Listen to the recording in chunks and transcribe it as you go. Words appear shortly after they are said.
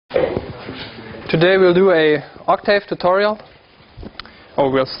Today we'll do a Octave tutorial, or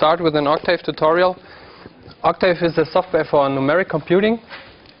we'll start with an Octave tutorial. Octave is the software for numeric computing.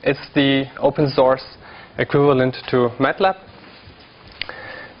 It's the open source equivalent to MATLAB.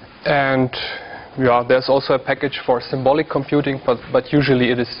 And yeah, there's also a package for symbolic computing, but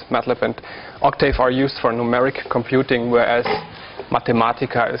usually it is MATLAB and Octave are used for numeric computing, whereas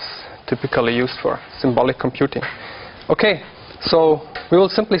Mathematica is typically used for symbolic computing. Okay, so we will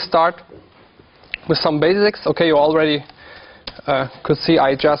simply start with some basics. Okay, you already could see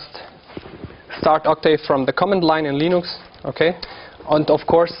I just start Octave from the command line in Linux. Okay, and of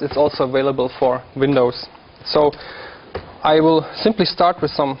course it's also available for Windows. So I will simply start with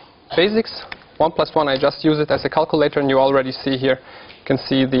some basics. 1 plus 1, I just use it as a calculator, and you already see here, you can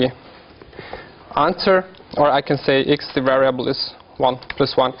see the answer, or I can say x, the variable is 1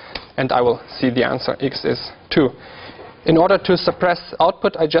 plus 1, and I will see the answer, x is 2. In order to suppress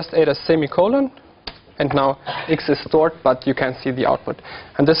output, I just add a semicolon, and now x is stored, but you can see the output.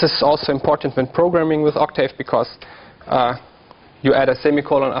 And this is also important when programming with Octave, because you add a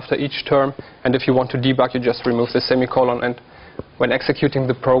semicolon after each term, and if you want to debug, you just remove the semicolon, and when executing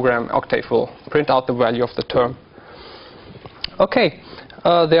the program, Octave will print out the value of the term. Okay,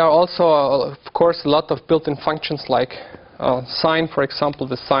 there are also, of course, a lot of built-in functions like sine, for example,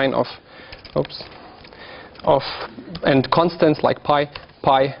 the sine of, and constants like pi,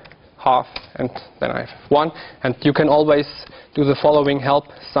 half, and then I have 1. And you can always do the following: help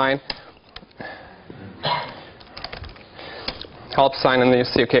sign, and then you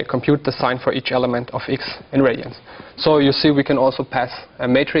see, okay, compute the sign for each element of x in radians. So you see we can also pass a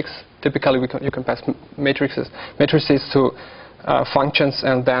matrix. Typically you can pass matrices to functions,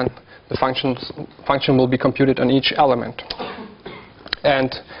 and then the function will be computed on each element.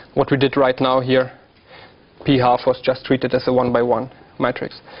 And what we did right now here, p half was just treated as a 1 by 1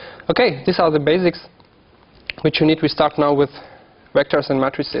 matrix. Okay, these are the basics which you need. We start now with vectors and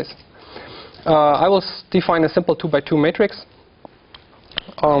matrices. I will define a simple 2 by 2 matrix.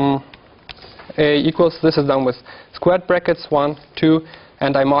 A equals, this is done with squared brackets, 1, 2,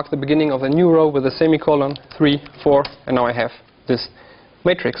 and I mark the beginning of a new row with a semicolon, 3, 4, and now I have this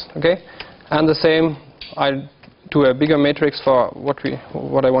matrix. Okay, and the same, I do a bigger matrix for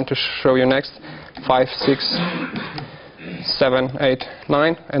what I want to show you next, 5, 6, 7, 8,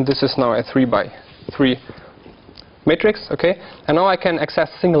 9, and this is now a 3 by 3 matrix. Okay, and now I can access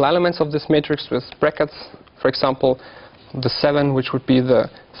single elements of this matrix with brackets. For example, the 7, which would be the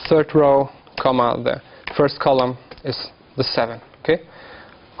third row, comma, the first column is the 7. Okay,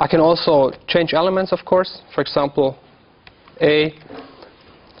 I can also change elements, of course. For example, a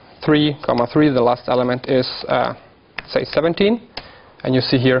 3, comma 3, the last element is say 17, and you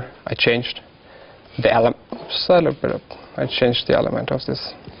see here I changed the element. I changed the element of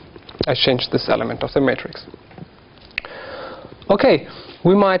this. I changed this element of the matrix. Okay,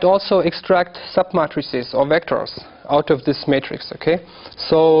 we might also extract submatrices or vectors out of this matrix. Okay,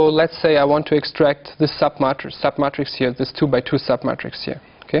 so let's say I want to extract this submatrix here, this 2 by 2 submatrix here.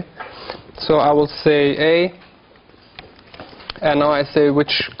 Okay, so I will say A, and now I say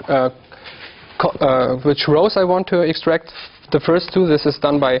which rows I want to extract. The first 2, this is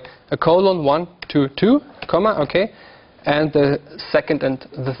done by a colon, 1, 2, 2, comma, okay, and the second and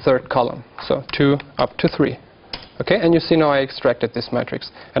the third column, so 2 up to 3. Okay, and you see now I extracted this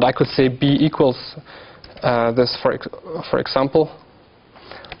matrix, and I could say B equals this, for example,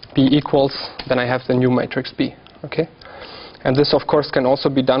 B equals, then I have the new matrix B. Okay, and this of course can also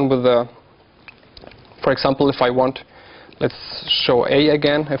be done with the, for example, if I want, let's show A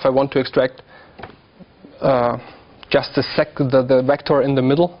again. If I want to extract just the vector in the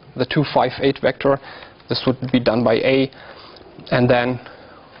middle, the 2, 5, 8 vector, this would be done by A, and then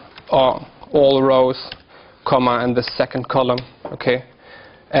all rows, comma, and the second column. Okay,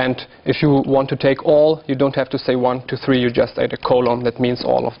 and if you want to take all, you don't have to say 1, 2, 3, you just add a colon, that means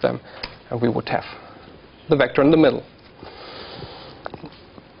all of them, and we would have the vector in the middle.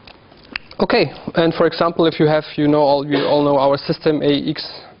 Okay, and for example, if you have, you all know our system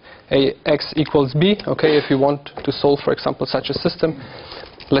Ax equals B. Okay, if you want to solve, for example, such a system,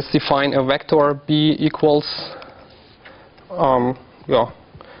 let's define a vector B equals 2,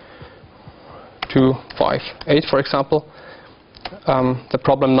 5, 8, for example. The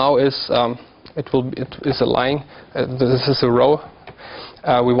problem now is it is a line. This is a row.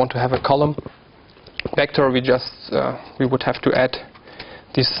 We want to have a column vector. We would have to add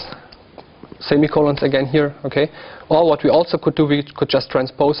these semicolons again here. Okay. Or what we also could do, we could just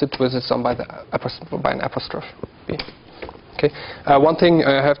transpose it with some by an apostrophe B. Okay. One thing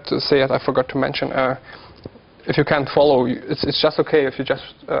I have to say that I forgot to mention. if you can't follow, it's just okay if you just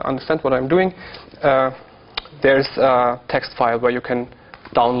understand what I'm doing. There's a text file where you can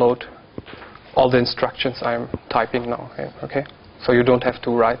download all the instructions I'm typing now. Okay, so you don't have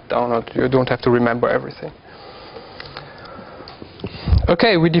to write down, or you don't have to remember everything.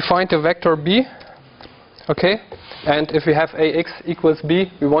 Okay, we defined a vector b. Okay, and if we have ax equals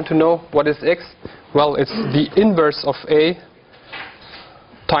b, we want to know what is x. Well, it's the inverse of a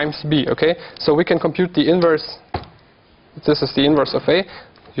times b. Okay, so we can compute the inverse. This is the inverse of a.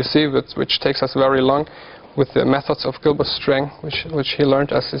 You see, which takes us very long with the methods of Gilbert-Strang, which he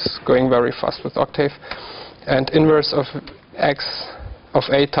learned as is going very fast with Octave. And inverse of x of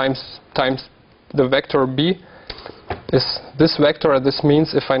a times the vector b is this vector. This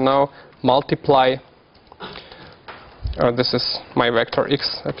means if I now multiply, this is my vector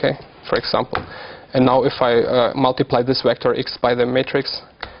x, okay, for example. And now if I multiply this vector x by the matrix,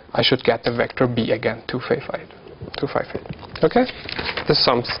 I should get the vector b again, 258. Okay? This is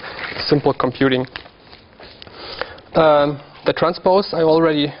some simple computing. The transpose, I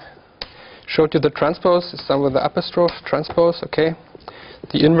already showed you the transpose. It's done with the apostrophe transpose, okay?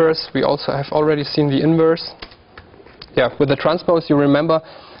 The inverse, we also have already seen the inverse. Yeah, with the transpose, you remember,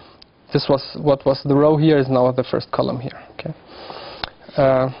 this was what was the row here is now the first column here, okay?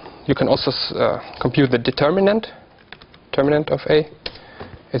 You can also compute the determinant of A.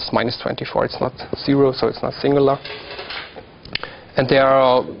 It's minus 24. It's not 0, so it's not singular. And there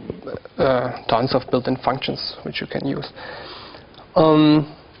are tons of built-in functions which you can use.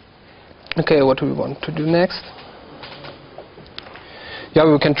 Okay, what do we want to do next?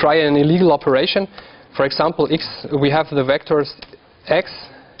 Yeah, we can try an illegal operation. For example, we have the vectors x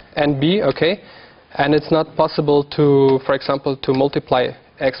and b, okay? And it's not possible to, for example, to multiply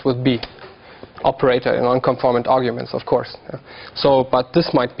x with b. Operator in unconformant arguments, of course. Yeah. So, but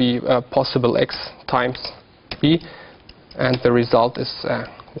this might be possible, x times b, and the result is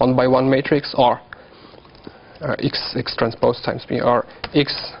 1-by-1 matrix, or x transpose times b, or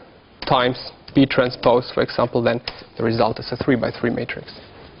x times b transpose, for example. Then the result is a 3-by-3 matrix.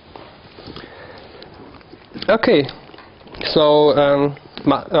 Okay, so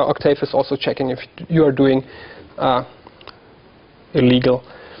Octave is also checking if you are doing illegal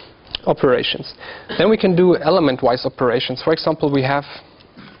operations. Then we can do element-wise operations. For example, we have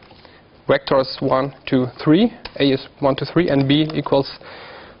vectors 1, 2, 3. A is 1, 2, 3, and b equals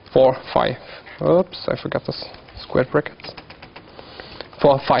 4, 5. Oops, I forgot the square brackets.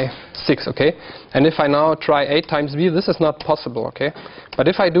 4, 5, 6, okay? And if I now try a times b, this is not possible, okay? But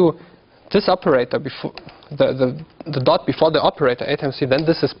if I do this operator before the dot before the operator a times c, then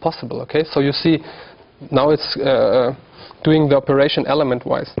this is possible, okay? So you see, now it's doing the operation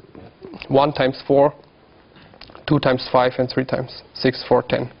element-wise. 1 times 4, 2 times 5, and 3 times 6, 4,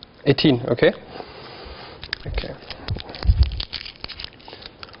 10, 18, okay? Okay.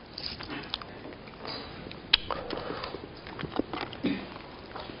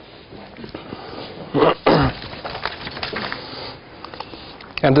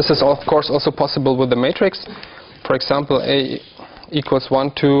 And this is, of course, also possible with the matrix. For example, A equals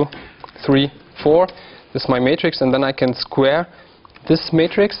 1, 2, 3, 4. This is my matrix, and then I can square this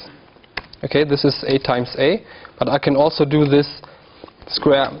matrix. Okay, this is A times A, but I can also do this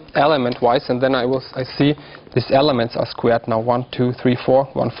square element-wise, and then I see these elements are squared now. 1, 2, 3, 4,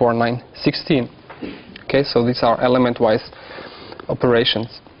 1, 4, 9, 16. Okay, so these are element-wise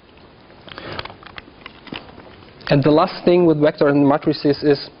operations. And the last thing with vectors and matrices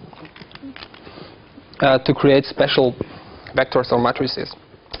is to create special vectors or matrices.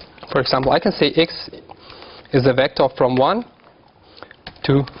 For example, I can say x is a vector from 1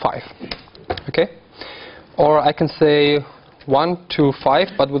 to 5. Okay? Or I can say 1 to 5,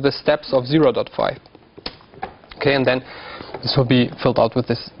 but with the steps of 0.5. Okay, and then this will be filled out with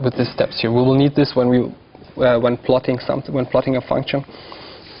these steps here. We will need this when plotting something, when plotting a function,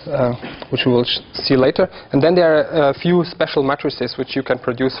 which we will see later. And then there are a few special matrices which you can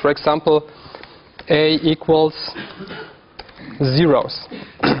produce. For example, A equals zeros.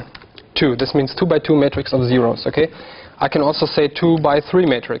 2. This means 2-by-2 matrix of zeros. Okay. I can also say 2-by-3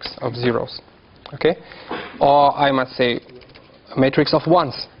 matrix of zeros. Okay. Or I might say a matrix of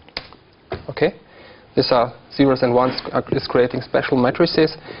ones. Okay. These are zeros and ones is creating special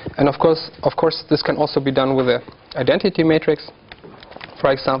matrices. And of course, this can also be done with an identity matrix.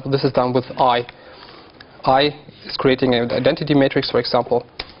 For example, this is done with I. I is creating an identity matrix, for example,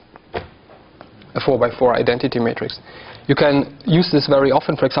 a 4-by-4 identity matrix. You can use this very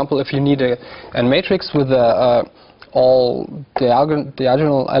often. For example, if you need a matrix with all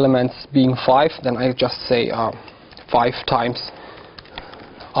diagonal elements being 5, then I just say 5 times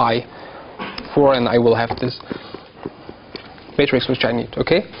I 4, and I will have this matrix which I need.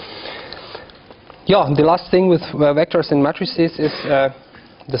 Okay. Yeah, the last thing with vectors and matrices is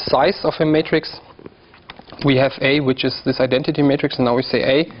the size of a matrix. We have A, which is this identity matrix, and now we say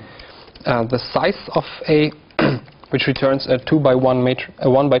A. The size of A, which returns a 2 by 1 matrix, a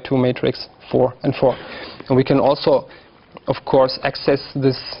 1 by 2 matrix, 4 and 4. And we can also, of course, access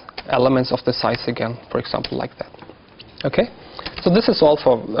these elements of the size again, for example, like that. Okay? So this is all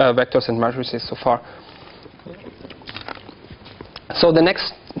for vectors and matrices so far. So the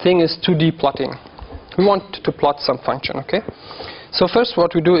next thing is 2D plotting. We want to plot some function, okay? So first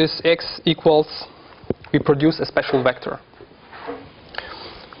what we do is x equals, we produce a special vector.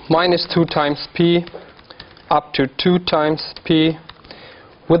 Minus 2 times p up to 2 times p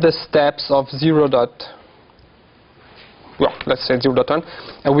with the steps of 0 dot, well, let's say 0 dot 1.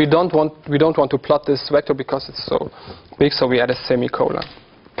 And we don't want to plot this vector because it's so big, so we add a semicolon.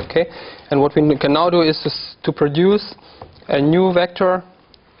 Okay? And what we can now do is to produce a new vector.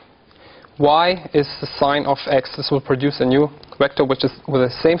 Y is the sign of x. This will produce a new vector which is with the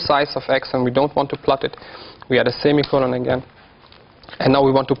same size of x, and we don't want to plot it. We add a semicolon again. And now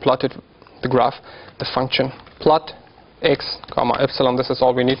we want to plot it, the graph, the function. Plot x, comma, epsilon. This is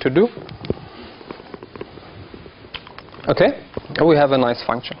all we need to do. Okay? And we have a nice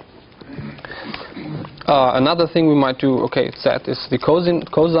function. Another thing we might do, okay, z is the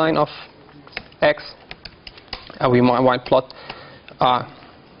cosine of x. And we might plot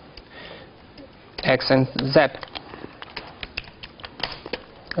x and z.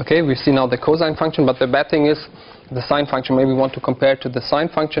 Okay, we see now the cosine function, but the bad thing is the sine function. Maybe we want to compare it to the sine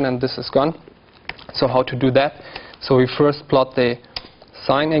function, and this is gone. So how to do that? So we first plot the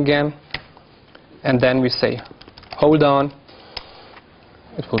sine again, and then we say, hold on,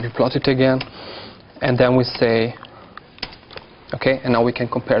 it will be plotted again, and then we say, okay, and now we can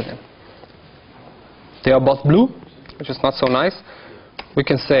compare them. They are both blue, which is not so nice. We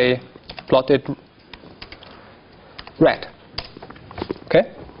can say, plot it red.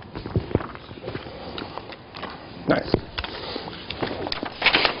 Okay? Nice.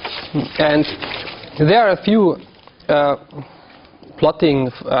 And there are a few plotting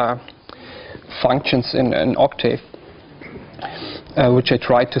functions in Octave, which I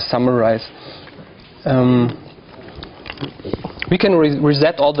tried to summarize. We can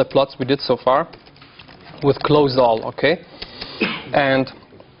reset all the plots we did so far with close all, okay? And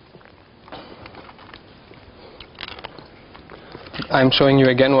I'm showing you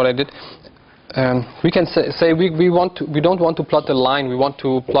again what I did. We can say we don't want to plot the line. We want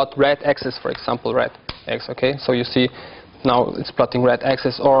to plot red axis, for example, red x. Okay, so you see now it's plotting red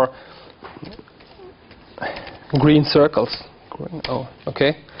axis or green circles. Oh,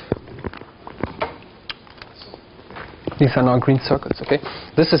 okay. These are now green circles. Okay,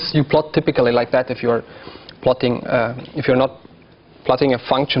 this is you plot typically like that if you're plotting if you're not plotting a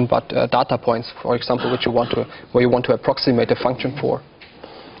function but data points, for example, which you want to where you want to approximate a function for.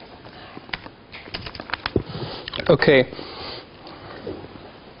 Okay.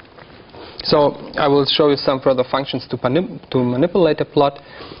 So I will show you some further functions to manipulate a plot.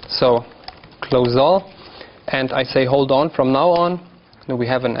 So close all, and I say hold on from now on. Now we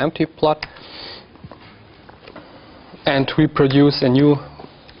have an empty plot, and we produce a new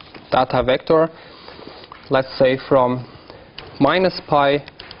data vector. Let's say from minus pi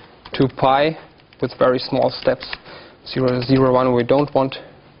to pi with very small steps, 0, 0, 1. We don't want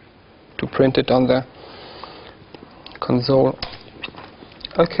to print it on the console.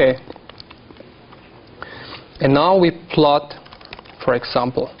 Okay. And now we plot, for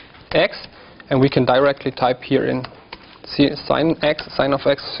example, x, and we can directly type here in sine x, sine of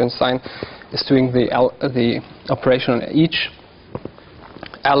x, since sine is doing the operation on each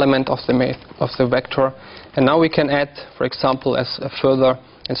element of the vector. And now we can add, for example, as a further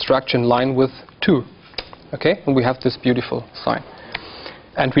instruction line with 2. Okay, and we have this beautiful sign.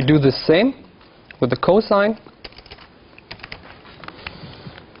 And we do the same with the cosine.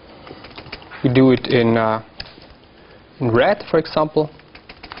 We do it in red, for example.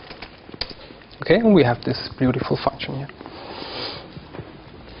 Okay, and we have this beautiful function here.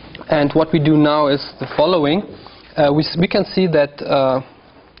 And what we do now is the following. We can see that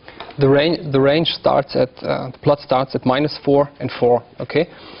the range starts at the plot starts at -4 and 4. Okay,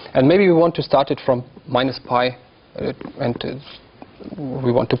 and maybe we want to start it from minus pi, and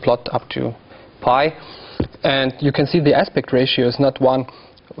we want to plot up to pi. And you can see the aspect ratio is not 1.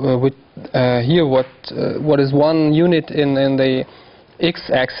 With here, what is 1 unit in the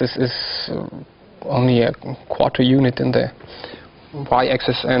x-axis is only a quarter unit in the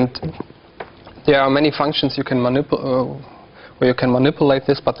y-axis, and there are many functions you can where you can manipulate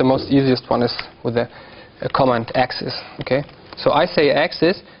this, but the most easiest one is with a command axis. Okay, so I say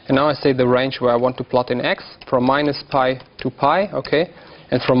axis, and now I say the range where I want to plot in x, from minus pi to pi, okay,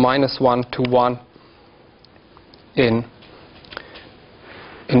 and from minus 1 to 1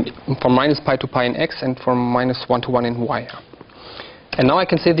 from minus pi to pi in x, and from minus 1 to 1 in y. And now I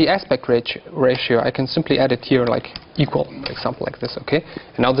can say the aspect ratio. I can simply add it here, like equal, for example, like this. Okay,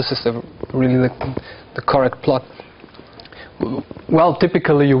 and now this is really the correct plot. Well,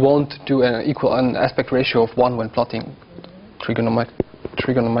 typically you won't do an aspect ratio of 1 when plotting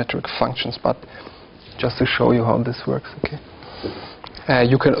trigonometric functions, but just to show you how this works. Okay,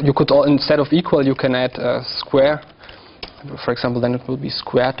 you could instead of equal, you can add a square. For example, then it will be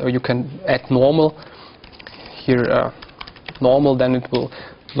squared, or you can add normal. Here, normal, then it will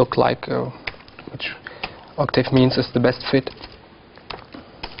look like, which Octave means is the best fit.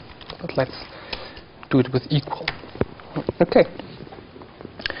 But let's do it with equal. Okay.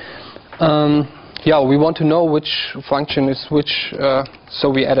 Yeah, we want to know which function is which, so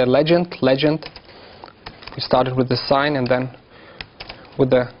we add a legend. We started with the sine and then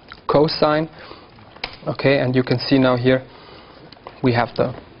with the cosine. Okay, and you can see now here we have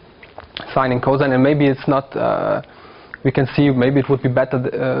the sine and cosine, and maybe it's not, we can see maybe it would be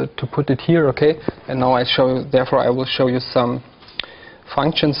better to put it here. Okay, and now therefore I will show you some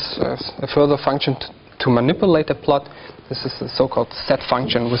functions, a further function to manipulate a plot. This is the so-called set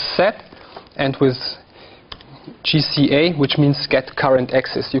function with set and with GCA, which means get current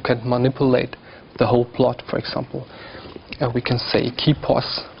axis. You can manipulate the whole plot, for example. We can say key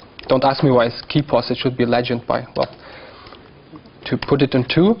pos. Don't ask me why it's key pos. It should be legend by, well, to put it in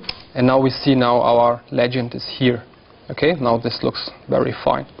 2. And now we see now our legend is here. Okay, now this looks very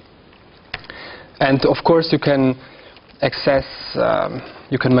fine. And of course you can access,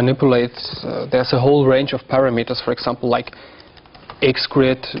 you can manipulate, there's a whole range of parameters, for example, like X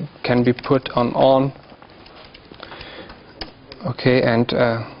grid can be put on. Okay, and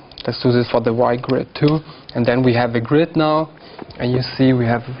let's do this for the Y grid too. And then we have a grid now, and you see we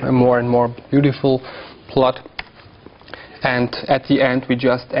have a more and more beautiful plot. And at the end we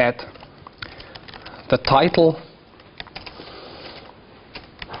just add the title,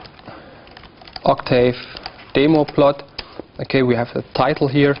 Octave demo plot. Okay, we have the title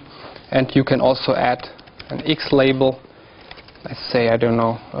here, and you can also add an X label. Let's say, I don't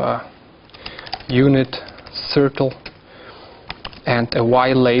know, unit circle, and a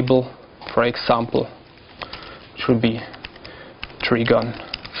Y label, for example, should be trigon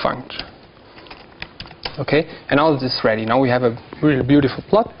function. Okay, and now this is ready. Now we have a really beautiful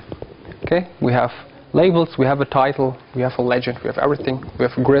plot. Okay, we have labels, we have a title, we have a legend, we have everything, we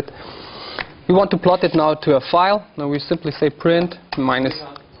have a grid. We want to plot it now to a file. Now we simply say print minus.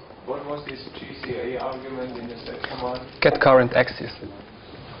 What was this GCA argument in the set command? Get current axis.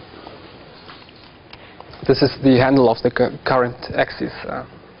 This is the handle of the current axis.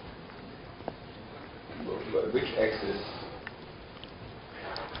 Which axis?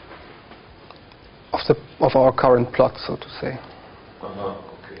 Of our current plot, so to say.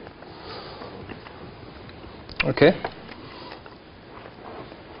 Okay. Okay.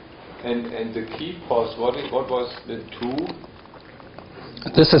 And the key pos, what was the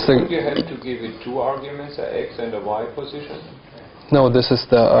 2? This is the. Would you have to give it 2 arguments, a x and a y position? No, this is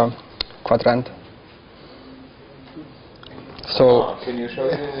the quadrant. So. Can you show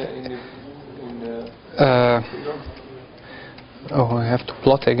it in the figure? Oh, I have to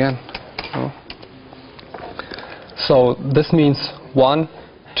plot again. Oh. So this means 1,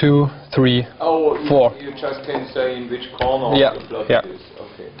 2, 3, 4. You just can say in which corner of the plot it is.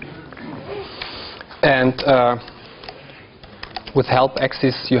 Okay. And with help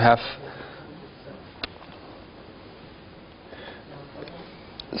axis you have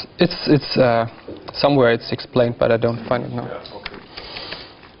it's somewhere it's explained, but I don't find it now. Yeah, okay.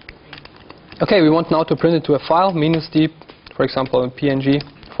 Okay, we want now to print it to a file, -d, for example, in PNG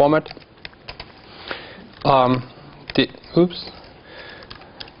format.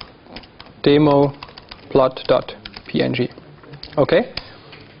 Demo plot.png. Okay,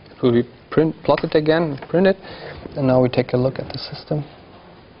 it will be plotted again, print it, and now we take a look at the system.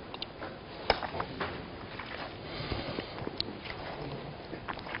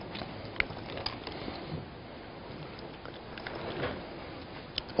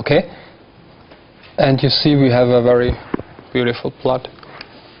 Okay, and you see we have a very beautiful plot,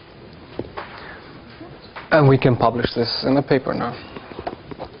 and we can publish this in a paper now.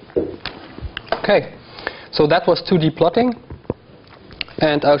 Okay, so that was 2D plotting,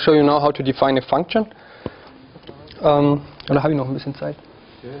 and I'll show you now how to define a function. Oder habe ich noch ein bisschen Zeit?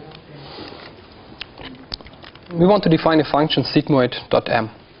 we want to define a function sigmoid.m.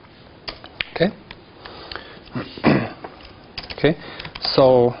 Okay. Okay.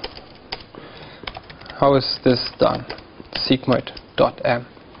 So how is this done? Sigmoid.m.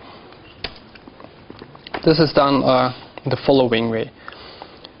 This is done the following way.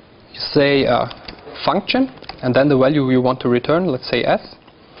 You say function, and then the value you want to return, let's say s,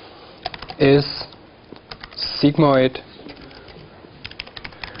 is sigmoid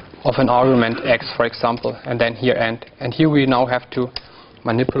of an argument x, for example, and then here end. And here we now have to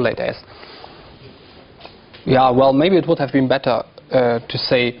manipulate s. Yeah, well, maybe it would have been better to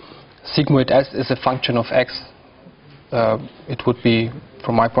say sigmoid s is a function of x. It would be,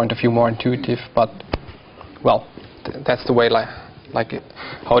 from my point of view, more intuitive, but, well, that's the way like it,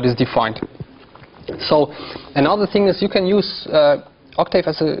 how it is defined. So another thing is you can use Octave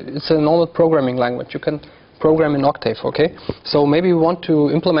as it's a normal programming language. You can program in Octave, okay? So maybe we want to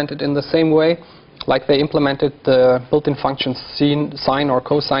implement it in the same way like they implemented the built-in functions sine or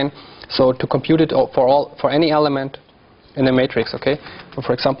cosine, so to compute it for any element in a matrix, okay?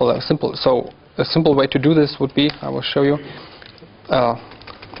 For example, a simple way to do this would be, I will show you.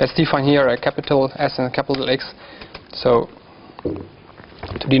 Let's define here a capital S and a capital X. So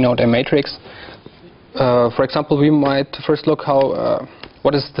to denote a matrix, for example, we might first look how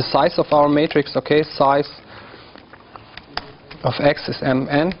what is the size of our matrix, okay? Size of X is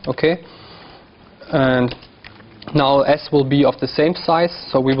Mn, okay? And now S will be of the same size,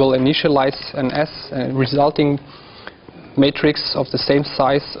 so we will initialize an S, resulting matrix of the same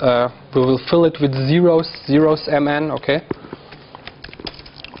size. We will fill it with zeros Mn, okay?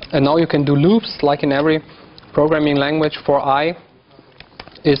 And now you can do loops, like in every programming language. For I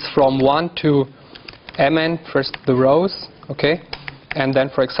is from 1 to Mn, first the rows, okay? And then,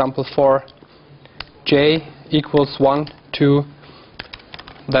 for example, for j equals 1 to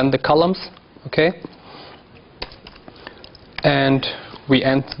then the columns, okay? And we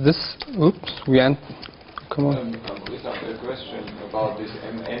end this, come on. A question about this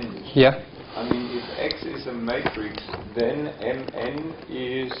Mn. Yeah. I mean, if X is a matrix, then Mn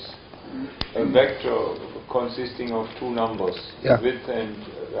is a vector consisting of two numbers, yeah. Width and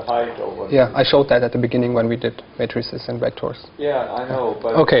height over. Yeah, I showed that at the beginning when we did matrices and vectors. Yeah, I know,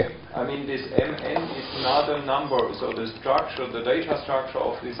 but okay. I mean, this Mn is not a number, so the structure, the data structure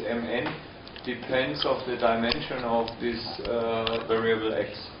of this Mn depends of the dimension of this variable X.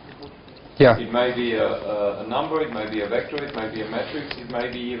 Yeah. It may be a number, it may be a vector, it may be a matrix, it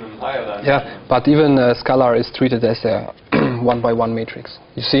may be even higher dimension. Yeah, but even scalar is treated as a 1 by 1 matrix.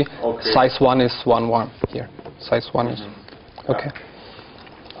 You see, okay. Size 1 is 1, 1 here. Size 1 is okay. Okay.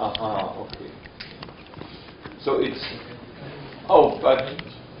 So it's but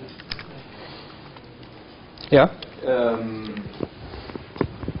yeah.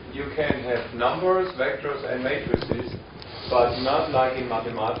 You can have numbers, vectors, and matrices, but not like in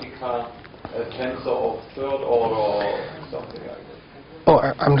Mathematica, a tensor of third order or something like that. Oh,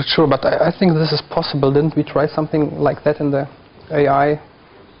 I'm not sure, but I think this is possible. Didn't we try something like that in the AI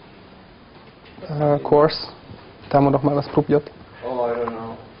course? Da haben wir doch mal was probiert. Oh, I don't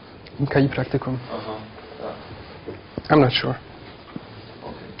know. Im KI-Praktikum. Yeah. I'm not sure.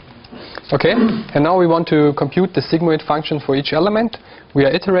 Okay, and now we want to compute the sigmoid function for each element. We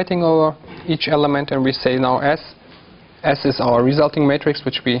are iterating over each element, and we say now S is our resulting matrix,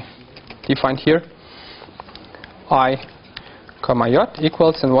 which we defined here. I, comma j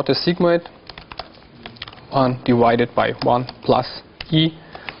equals, and what is sigmoid? 1 divided by 1 plus e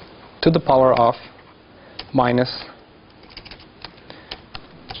to the power of minus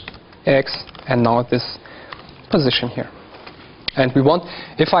x, and now this position here. And we want,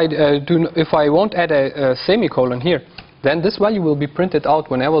 if I won't add a semicolon here, then this value will be printed out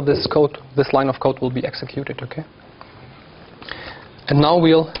whenever this line of code will be executed. Okay. And now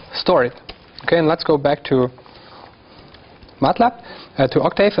we'll store it. Okay, and let's go back to MATLAB, to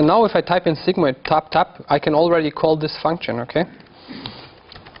Octave. And now if I type in sigmoid tab, I can already call this function. Okay.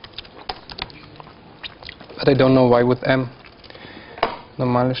 But I don't know why with M.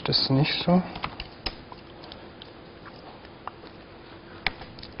 Normal ist das nicht so.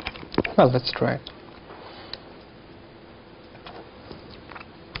 Well, let's try it.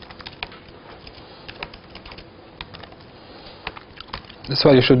 This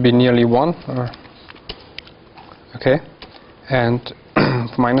value should be nearly 1. Okay. And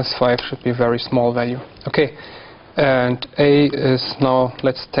minus 5 should be a very small value. Okay. And A is now,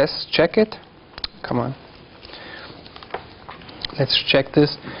 let's check it. Come on. Let's check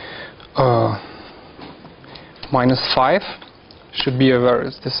this. Minus 5 should be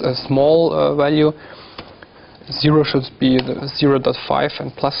a small value. 0 should be the 0.5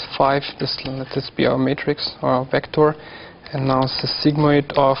 and plus 5. Let this be our matrix or our vector. And now it's the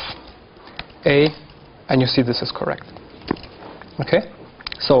sigmoid of A, and you see this is correct. Okay?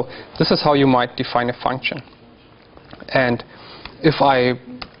 So this is how you might define a function. And if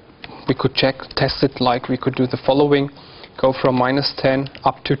we could test it like we could do the following. Go from -10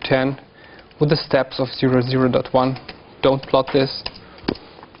 up to 10 with the steps of 0, 0.1. Don't plot this.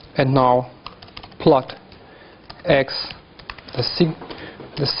 And now plot x,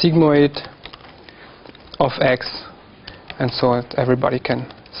 the sigmoid of x, and so that everybody can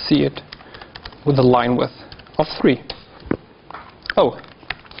see it with a line width of 3. Oh,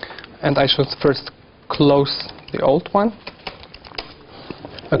 and I should first close the old one.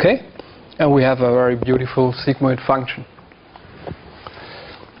 Okay, and we have a very beautiful sigmoid function.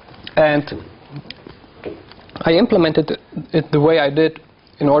 And I implemented it the way I did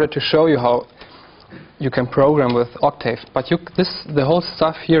in order to show you how you can program with Octave. But the whole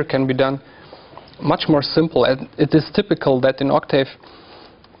stuff here can be done much more simple. And it is typical that in Octave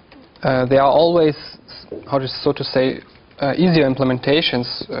there are always, so to say, easier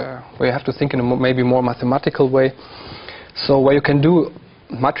implementations where you have to think in a maybe more mathematical way. So where you can do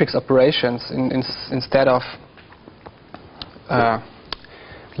matrix operations instead of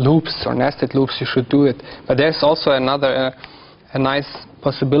loops or nested loops, you should do it. But there's also another a nice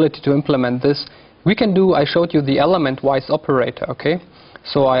possibility to implement this. We can do, I showed you the element-wise operator, okay?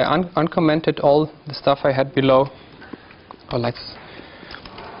 So I uncommented all the stuff I had below. Oh,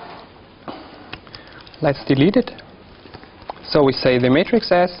 let's delete it. So we say the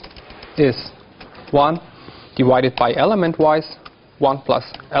matrix S is 1 divided by element-wise, 1 plus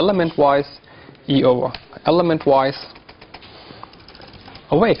element-wise, E over element-wise,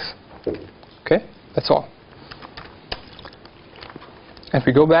 over X. Okay, that's all. And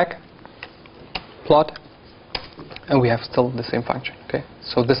we go back, plot, and we have still the same function. Okay,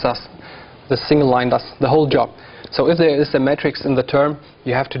 so this single line does the whole job. So if there is a matrix in the term,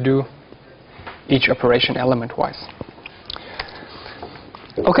 you have to do each operation element-wise.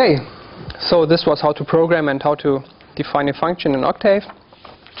 Okay, so this was how to program and how to define a function in Octave.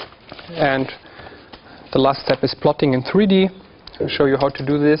 And the last step is plotting in 3D. I'll show you how to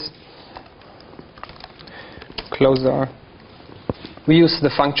do this. Close our. We use the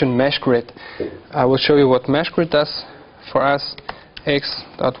function mesh grid. I will show you what mesh grid does for us.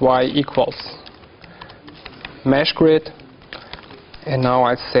 X.y equals mesh grid. And now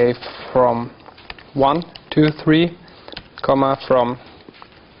I'd say from 1, 2, 3, comma, from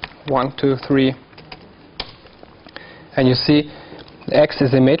 1, 2, 3. And you see the X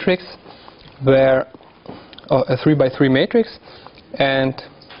is a matrix where a 3 by 3 matrix, and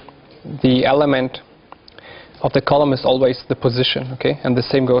the element of the column is always the position, okay? And the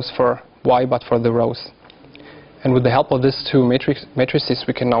same goes for Y, but for the rows. And with the help of these two matrices,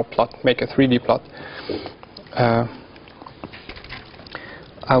 we can now make a 3D plot.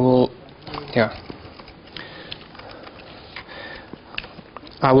 I will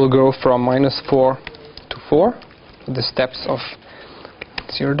go from -4 to 4 with the steps of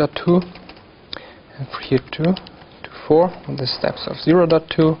 0.2, and here 2 to 4 with the steps of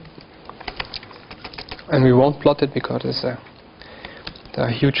 0.2. And we won't plot it because there are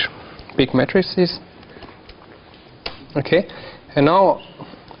huge, big matrices. Okay, and now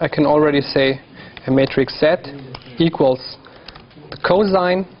I can already say a matrix Z equals the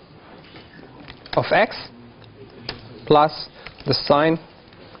cosine of X plus the sine,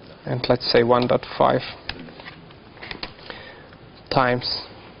 and let's say 1.5 times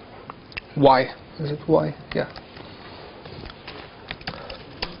Y. Is it Y? Yeah.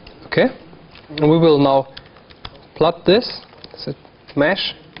 Okay. And we will now plot this. So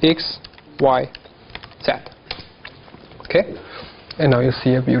mesh X, Y, Z. Okay? And now you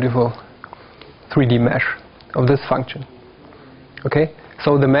see a beautiful 3D mesh of this function. Okay?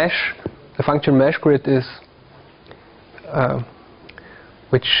 So the function mesh grid is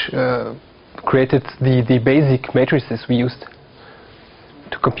which created the basic matrices we used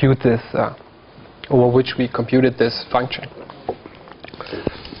to compute this, over which we computed this function.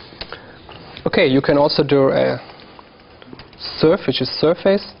 Okay, you can also do a surf, which is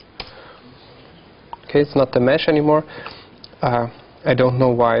surface. Okay, it's not the mesh anymore. I don't know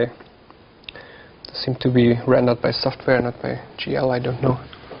why they seem to be rendered by software, not by GL. I don't know.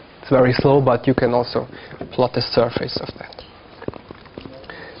 It's very slow, but you can also plot the surface of that.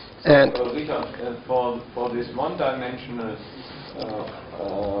 And Richard, for this one-dimensional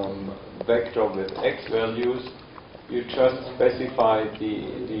vector with x values, you just specify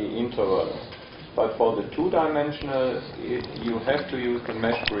the interval. But for the two-dimensional, you have to use the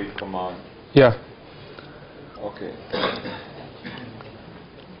mesh grid command. yeah. Okay.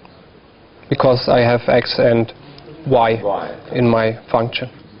 Because I have x and y in my function.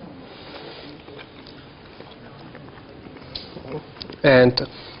 And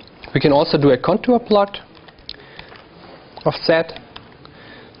we can also do a contour plot of Z.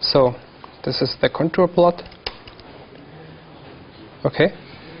 So this is the contour plot. Okay.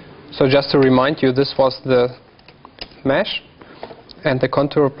 So just to remind you, this was the mesh, and the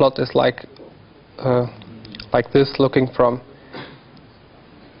contour plot is like this, looking from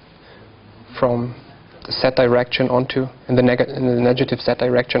the Z direction onto in the negative Z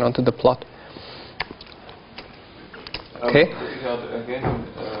direction onto the plot. Okay. Again,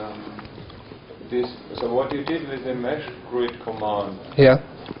 so what you did with the mesh grid command? Yeah.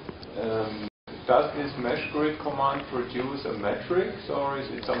 Does this mesh grid command produce a matrix, or is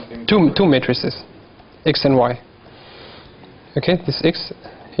it something? Two matrices, x and y. Okay, this x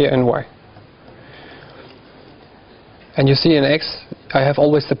here and y. And you see in x, I have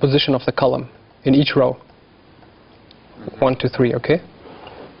always the position of the column in each row. 1, 2, 3. Okay.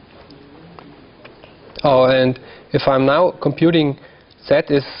 Oh, and if I'm now computing z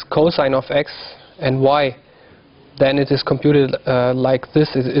is cosine of x and y, then it is computed like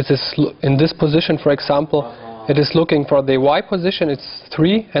this. It is in this position, for example, it is looking for the y position, it's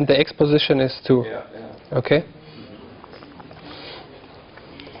 3, and the x position is 2. Yeah. Okay.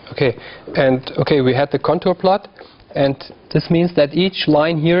 Okay, and okay, we had the contour plot, and this means that each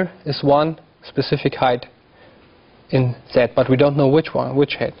line here is one specific height in z, but we don't know which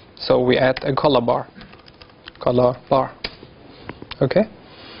height. So we add a color bar. Okay.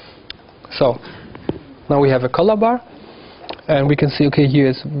 So now we have a color bar, and we can see, okay, here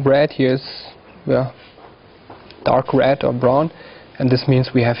is red, here is dark red or brown, and this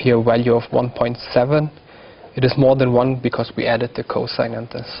means we have here a value of 1.7. It is more than 1 because we added the cosine and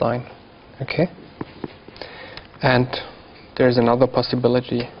the sine. Okay. And there's another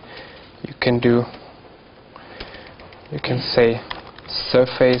possibility. You can say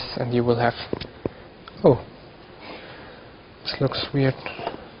surface, and you will have, oh, this looks weird.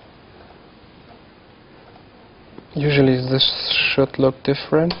 Usually this should look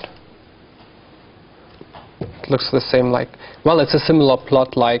different. It looks the same, like, well, it's a similar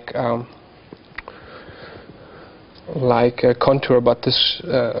plot like a contour, but this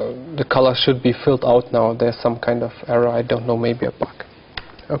the color should be filled out now. There's some kind of error, I don't know, maybe a bug.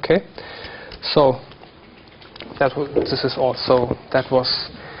 Okay, so that was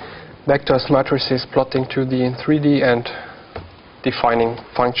vectors, matrices, plotting 2D and 3D, and defining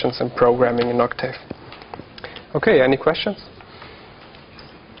functions and programming in Octave. Okay, any questions?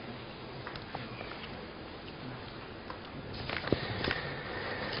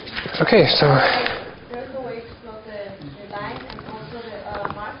 Okay, so there's a way to plot the line and also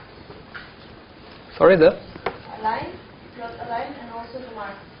the mark. Sorry, the? A line, plot a line and also the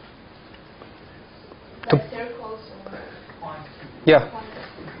mark. Like circles or points. Yeah.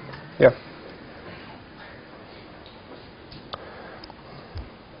 Yeah.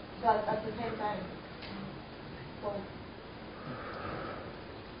 But at the same time.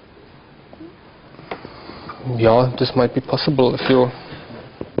 Yeah, this might be possible if you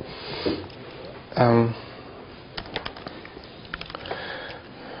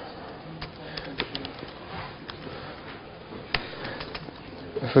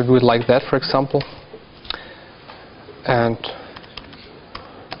if we do it like that, for example, and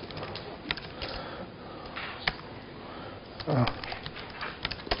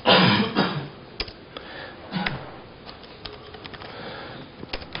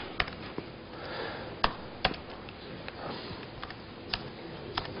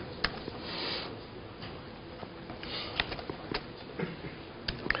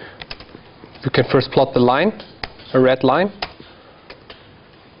you can first plot the line, a red line.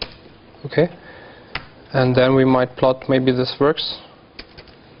 Okay, and then we might plot, maybe this works,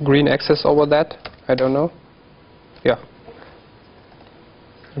 green axis over that, I don't know. Yeah.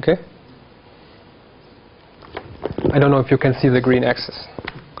 Okay. I don't know if you can see the green axis.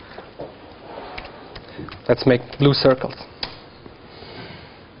 Let's make blue circles.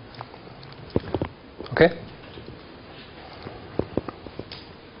 Okay.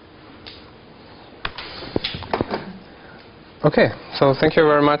 Okay, so thank you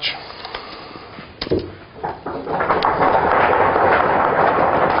very much.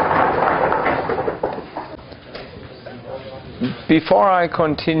 Before I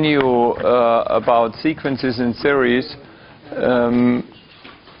continue about sequences in series,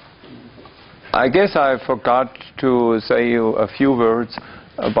 I guess I forgot to say you a few words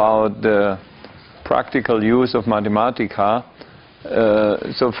about the practical use of Mathematica.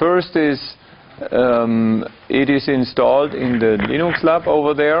 So first is It is installed in the Linux lab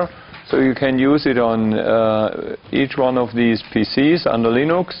over there, so you can use it on each one of these PCs under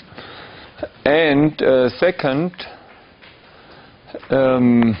Linux. And second,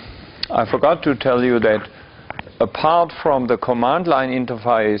 I forgot to tell you that apart from the command line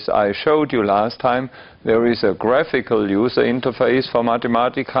interface I showed you last time, there is a graphical user interface for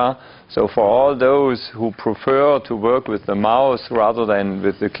Mathematica. So for all those who prefer to work with the mouse rather than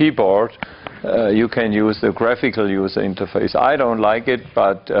with the keyboard, you can use the graphical user interface. I don't like it,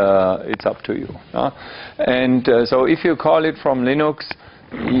 but it's up to you. And so if you call it from Linux,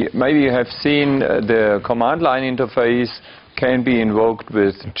 maybe you have seen the command line interface can be invoked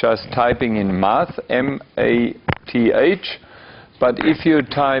with just typing in math, M-A-T-H. But if you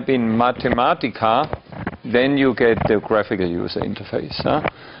type in Mathematica, then you get the graphical user interface.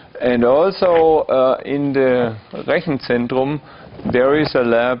 And also in the Rechenzentrum, there is a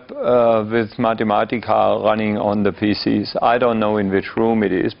lab with Mathematica running on the PCs. I don't know in which room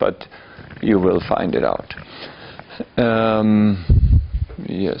it is, but you will find it out.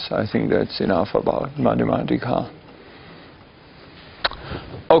 Yes, I think that's enough about Mathematica.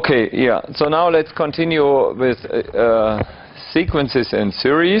 Okay, yeah, so now let's continue with sequences and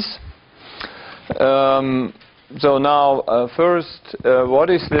series. So now, first, what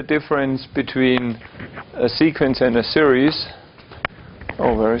is the difference between a sequence and a series?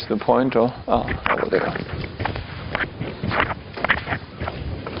 Oh, where is the pointer? Ah, over there.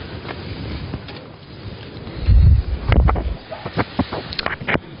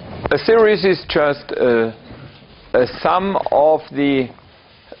 A series is just a sum of the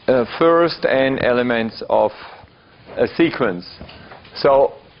first n elements of a sequence.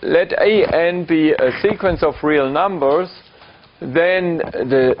 So let an be a sequence of real numbers, then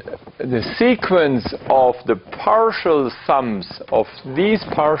the sequence of the partial sums of these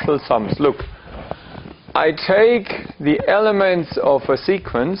partial sums. Look, I take the elements of a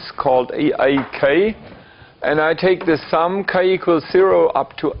sequence called AK, and I take the sum k equals 0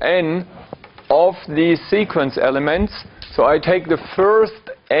 up to n of these sequence elements. So I take the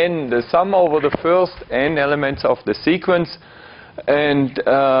first n, the sum over the first n elements of the sequence, and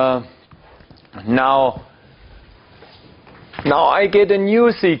now I get a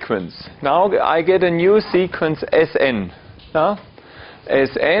new sequence. Now I get a new sequence Sn.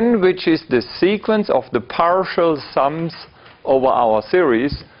 Sn, which is the sequence of the partial sums over our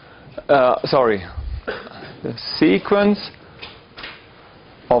series. The sequence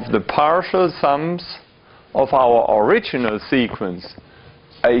of the partial sums of our original sequence,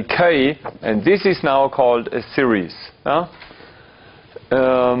 AK, and this is now called a series.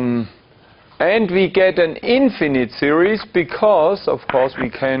 And we get an infinite series because, of course, we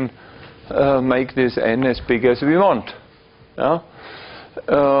can make this n as big as we want.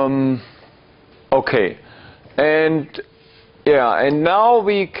 Okay, and now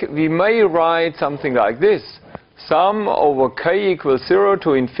we may write something like this: sum over k equals 0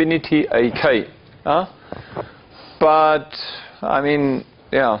 to infinity AK. But I mean,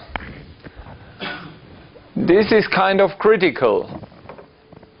 this is kind of critical.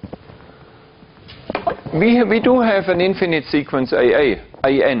 We do have an infinite sequence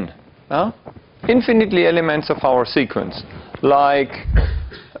AN, infinitely elements of our sequence, like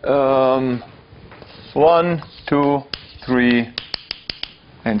 1, 2, 3,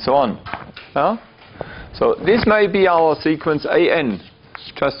 and so on. So this may be our sequence AN,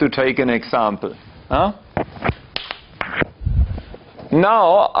 just to take an example.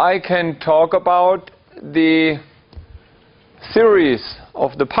 Now I can talk about the series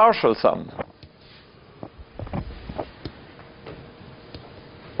of the partial sum.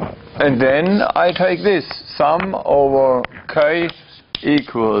 And then I take this, sum over k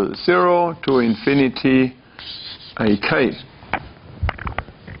equals 0 to infinity AK.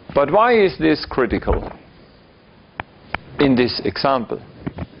 But why is this critical in this example?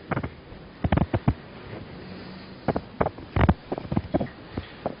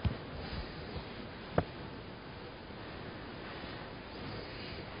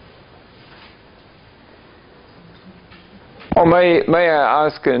 Or may I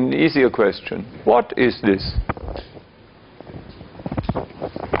ask an easier question? What is this?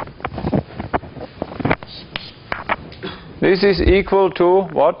 This is equal to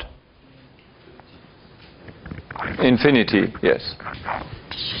what? Infinity, yes.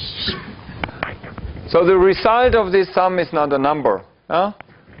 So the result of this sum is not a number.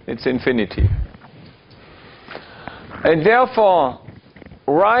 It's infinity. And therefore,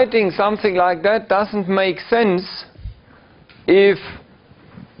 writing something like that doesn't make sense if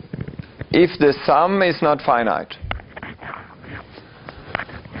the sum is not finite.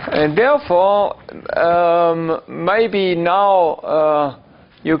 And therefore, maybe now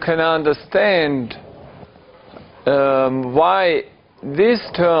you can understand why this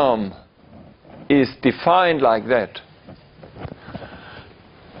term is defined like that.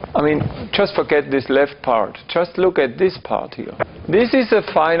 I mean, just forget this left part. Just look at this part here. This is a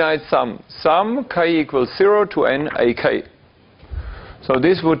finite sum. Sum k equals 0 to n ak. So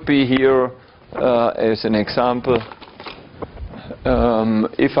this would be here as an example.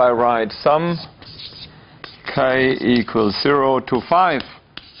 If I write sum k equals 0 to 5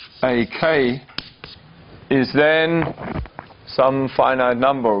 ak is then some finite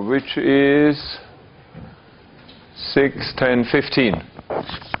number, which is 6, 10, 15.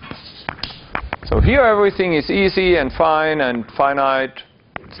 So here everything is easy and fine and finite.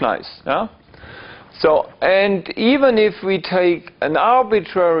 It's nice. Yeah? So, and even if we take an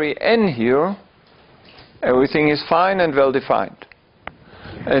arbitrary n here, everything is fine and well defined.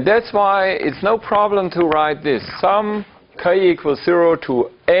 And that's why it's no problem to write this. Sum k equals 0 to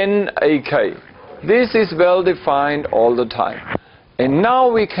n ak. This is well defined all the time. And now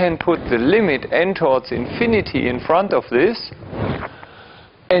we can put the limit n towards infinity in front of this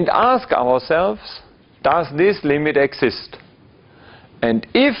and ask ourselves, does this limit exist? And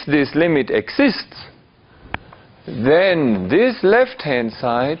if this limit exists, then this left-hand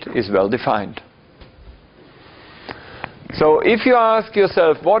side is well defined. So if you ask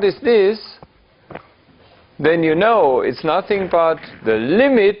yourself, what is this? Then you know it's nothing but the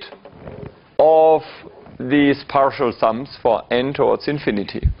limit of these partial sums for n towards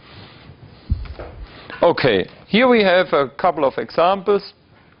infinity. Okay, here we have a couple of examples.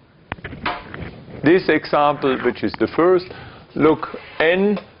 This example, which is the first, look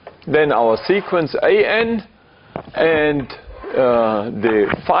n, then our sequence an, and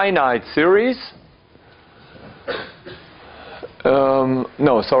the finite series.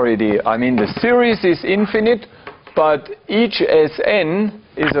 No, sorry, the series is infinite, but each Sn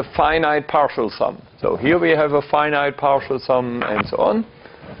is a finite partial sum. So here we have a finite partial sum and so on.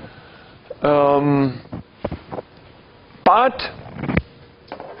 But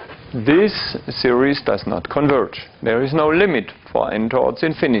this series does not converge. There is no limit for n towards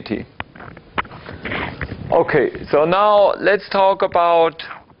infinity. Okay, so now let's talk about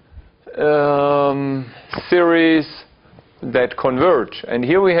series that converge. And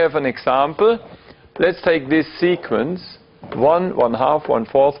here we have an example. Let's take this sequence, 1, 1/2,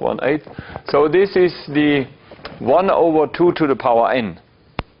 1/4, 1/8. So this is the 1/2 to the power n.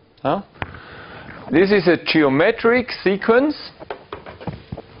 Huh? This is a geometric sequence.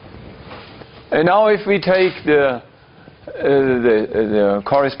 And now if we take the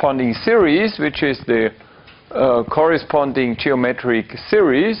corresponding series, which is the corresponding geometric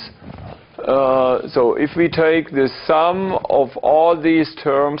series, so if we take the sum of all these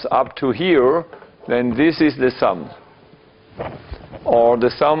terms up to here, then this is the sum. Or the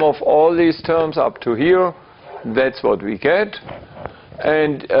sum of all these terms up to here, that's what we get.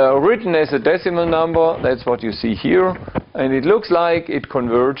 And written as a decimal number, that's what you see here. And it looks like it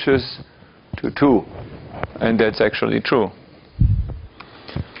converges to 2. And that's actually true.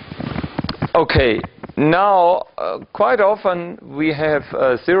 Okay, now quite often we have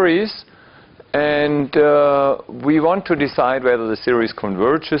a series and we want to decide whether the series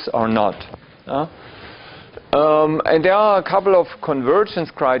converges or not. And there are a couple of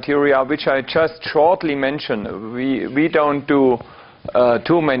convergence criteria which I just shortly mentioned. We don't do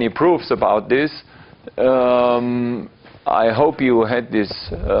too many proofs about this. I hope you had this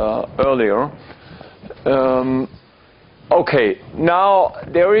earlier. Okay, now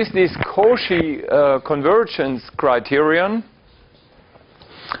there is this Cauchy convergence criterion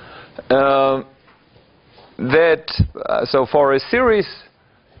so for a series,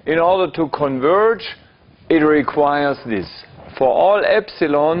 in order to converge, it requires this. For all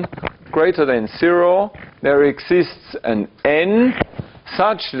epsilon greater than 0, there exists an n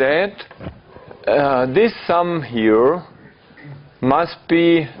such that this sum here must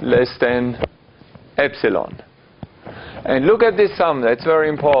be less than epsilon. And look at this sum, that's very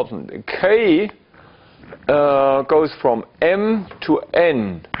important. K goes from m to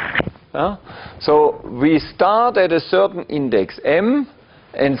n. So we start at a certain index m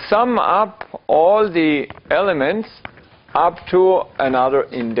and sum up all the elements up to another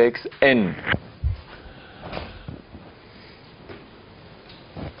index n.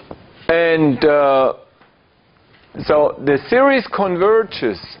 And so the series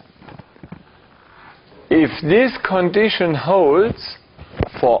converges if this condition holds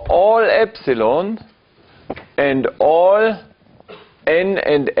for all epsilon and all n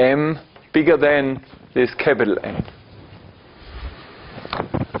and m bigger than this capital N.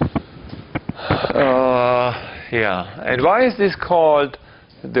 Yeah. And why is this called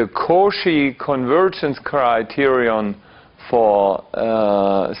the Cauchy convergence criterion for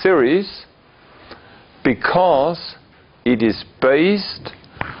series? Because it is based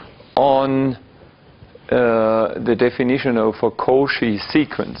on the definition of a Cauchy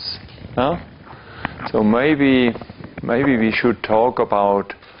sequence. So maybe we should talk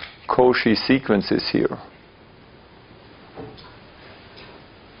about Cauchy sequences here.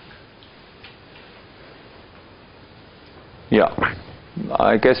 Yeah,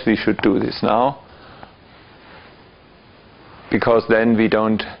 I guess we should do this now, because then we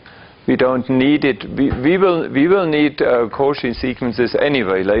don't need it. We will need Cauchy sequences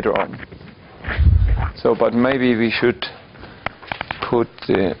anyway later on. So, but maybe we should put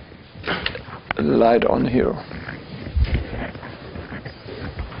the light on here.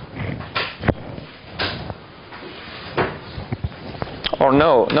 Or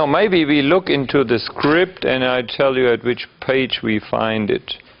no, maybe we look into the script and I tell you at which page we find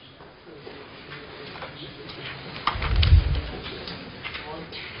it.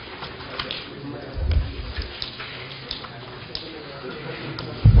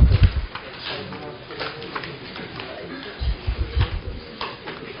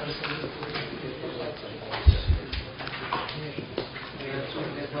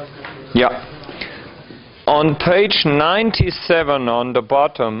 Yeah. On page 97 on the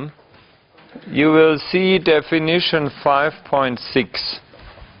bottom, you will see definition 5.6.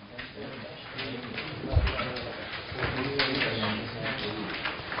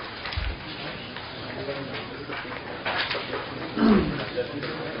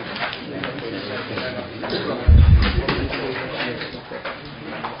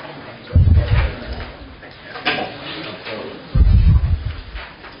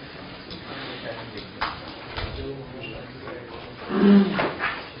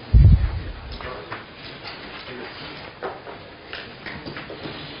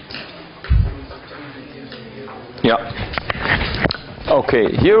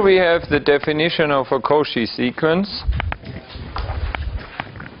 Okay, here we have the definition of a Cauchy sequence.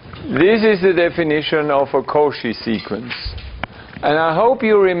 This is the definition of a Cauchy sequence. And I hope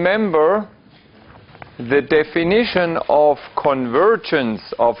you remember the definition of convergence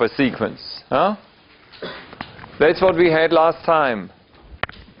of a sequence. That's what we had last time.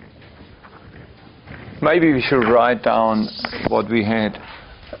 Maybe we should write down what we had.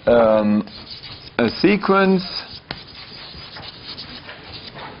 A sequence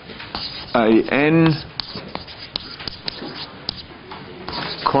AN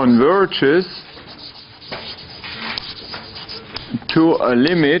converges to a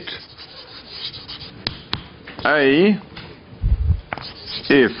limit A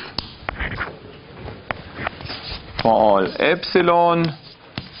if for all epsilon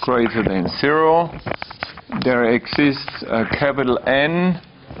greater than 0 there exists a capital N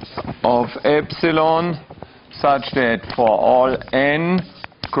of epsilon such that for all n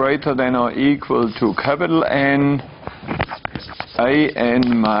greater than or equal to capital N,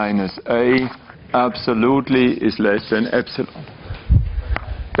 AN minus A absolutely is less than epsilon.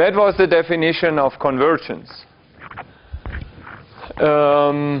 That was the definition of convergence.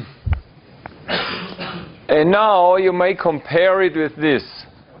 And now you may compare it with this.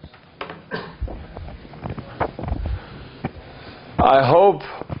 I hope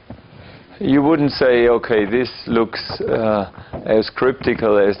you wouldn't say, okay, this looks as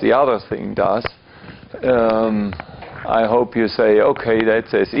cryptical as the other thing does. I hope you say, okay,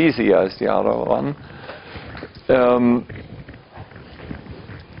 that's as easy as the other one.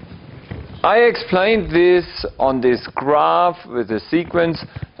 I explained this on this graph with the sequence,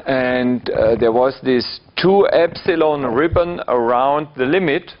 and there was this 2 epsilon ribbon around the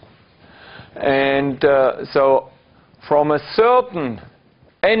limit. And so from a certain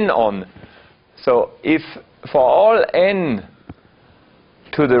n on, so if for all n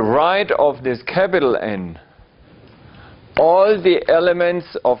to the right of this capital N, all the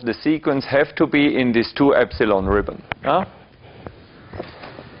elements of the sequence have to be in this 2 epsilon ribbon.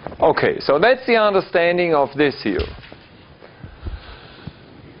 Okay, so that's the understanding of this here.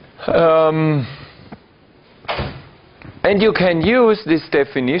 And you can use this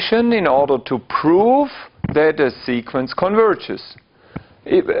definition in order to prove that a sequence converges.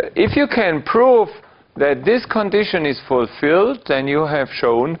 If you can prove that this condition is fulfilled, then you have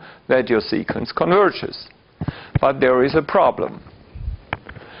shown that your sequence converges. But there is a problem.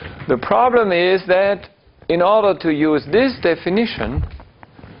 The problem is that in order to use this definition,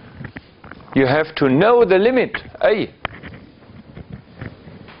 you have to know the limit A.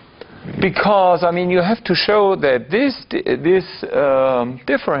 Because, I mean, you have to show that this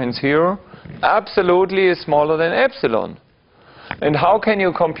difference here absolutely is smaller than epsilon. And how can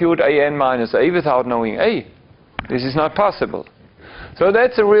you compute an minus a without knowing a? This is not possible. So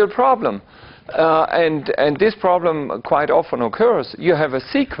that's a real problem. And this problem quite often occurs. You have a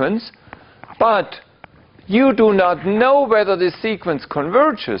sequence, but you do not know whether this sequence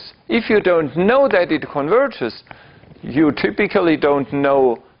converges. If you don't know that it converges, you typically don't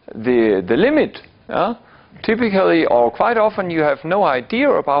know the limit. Typically, or quite often, you have no idea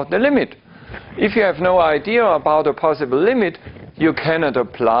about the limit. If you have no idea about a possible limit, you cannot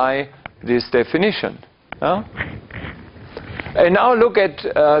apply this definition. And now look at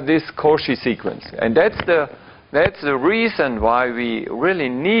this Cauchy sequence. And that's the reason why we really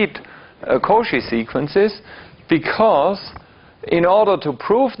need Cauchy sequences, because in order to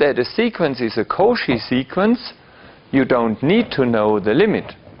prove that a sequence is a Cauchy sequence, you don't need to know the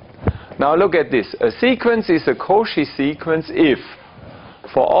limit. Now look at this. A sequence is a Cauchy sequence if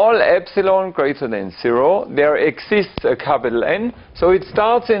for all epsilon greater than 0, there exists a capital N, so it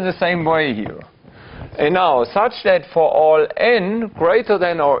starts in the same way here. And now, such that for all n greater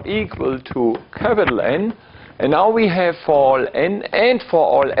than or equal to capital N, and now we have for all n and for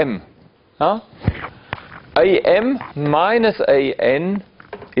all m. Am minus an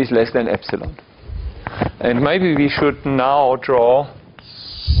is less than epsilon. And maybe we should now draw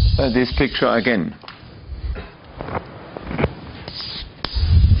this picture again.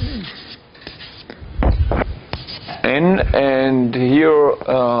 And here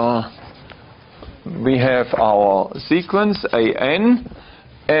we have our sequence an,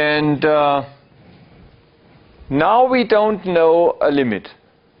 and now we don't know a limit,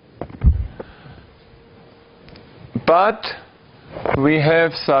 but we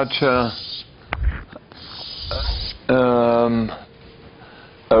have such a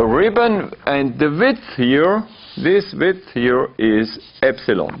ribbon, and the width here, this width here is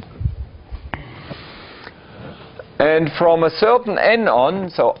epsilon. And from a certain n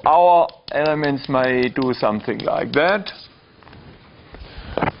on, so our elements may do something like that.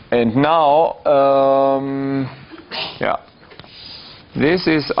 And now, this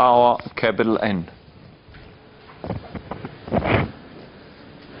is our capital N.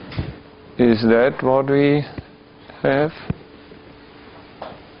 Is that what we have?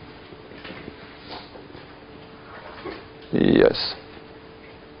 Yes.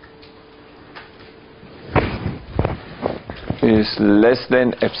 Is less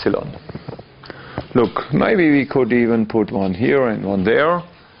than epsilon. Look, maybe we could even put one here and one there.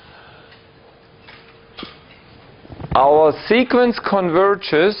 Our sequence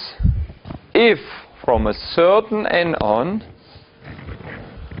converges if from a certain n on,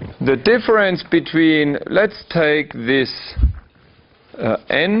 the difference between, let's take this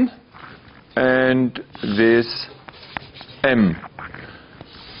n and this m.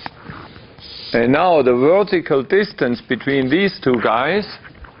 And now the vertical distance between these two guys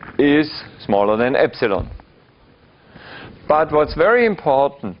is smaller than epsilon. But what's very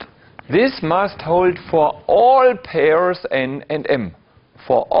important, this must hold for all pairs n and m,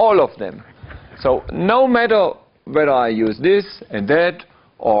 for all of them. So no matter whether I use this and that,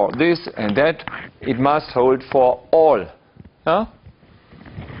 or this and that, it must hold for all.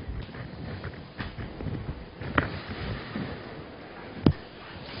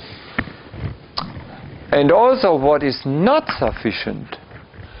 And also what is not sufficient,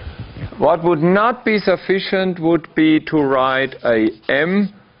 what would not be sufficient would be to write a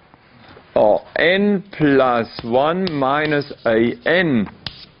m or n plus 1 minus a n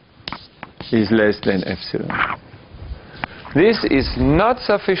is less than epsilon. This is not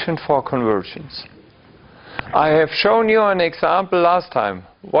sufficient for convergence. I have shown you an example last time.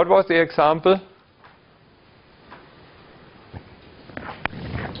 What was the example?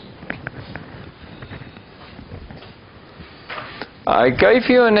 I gave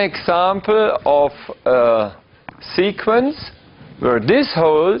you an example of a sequence where this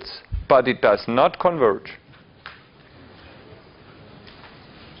holds, but it does not converge.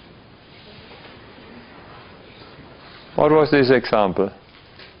 What was this example?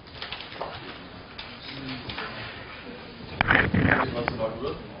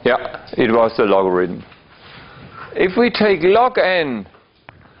 Yeah, it was the logarithm. If we take log n,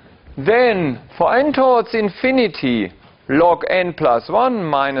 then for n towards infinity, log n plus 1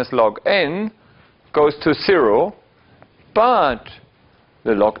 minus log n goes to 0, but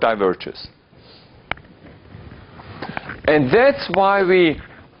the log diverges. And that's why we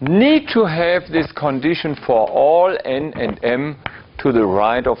need to have this condition for all n and m to the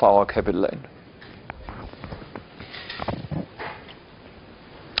right of our capital N.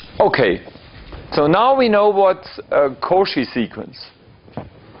 Okay, so now we know what's a Cauchy sequence.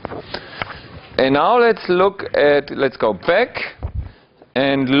 And now let's go back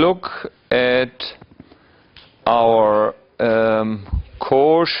and look at our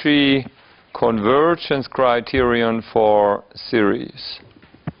Cauchy convergence criterion for series.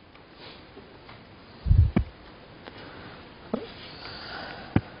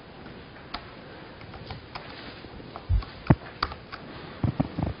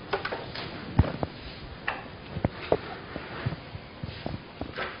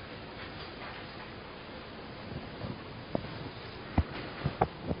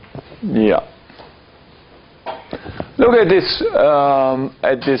 Yeah. Look at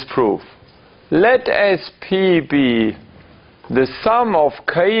this proof. Let SP be the sum of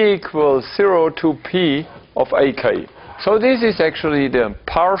k equals 0 to p of AK. So this is actually the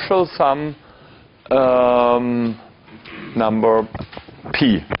partial sum number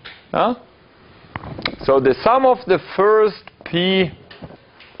p. So the sum of the first p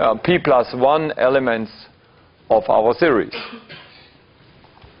plus 1 elements of our series.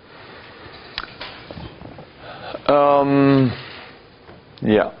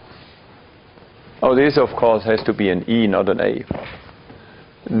 Yeah. Oh, this of course has to be an E, not an A.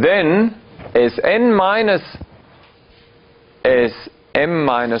 Then Sn minus Sm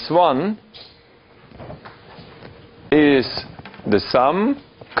minus 1 is the sum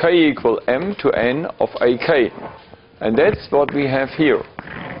k equal m to n of AK. And that's what we have here.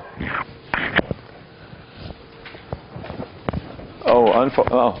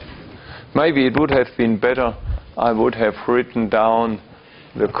 Oh, maybe it would have been better I would have written down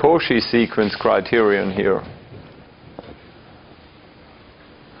the Cauchy sequence criterion here.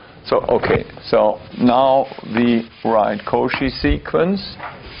 So, okay, so now we write Cauchy sequence,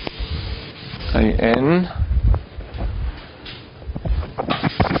 An,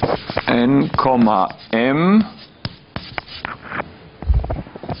 n, comma, m,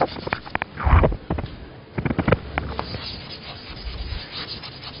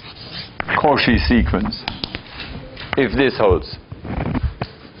 Cauchy sequence, if this holds.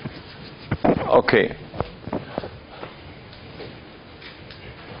 Okay.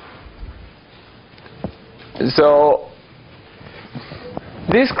 So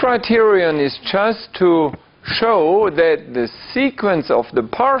this criterion is just to show that the sequence of the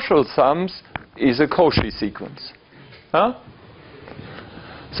partial sums is a Cauchy sequence. Huh?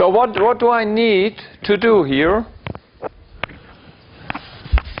 So what do I need to do here?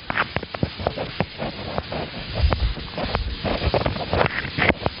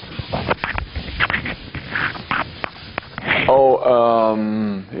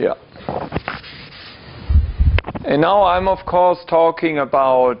 Yeah. And now I'm of course talking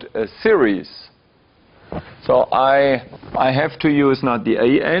about a series. So I have to use not the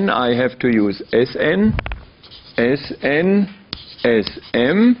An, I have to use Sn, Sn,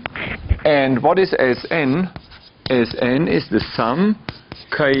 Sm. And what is Sn? Sn is the sum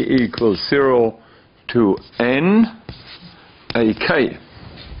k equals 0 to n AK.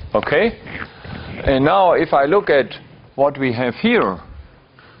 Okay? And now if I look at what we have here,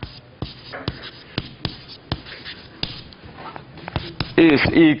 is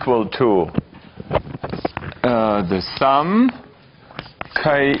equal to the sum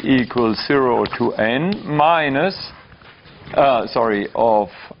k equals 0 to n minus, of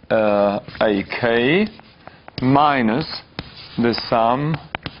AK minus the sum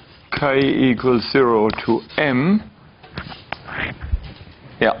k equals 0 to m.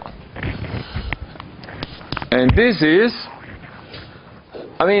 Yeah. And this is,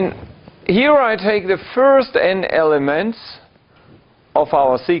 I mean, here I take the first n elements of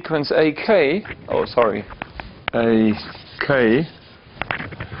our sequence AK, AK,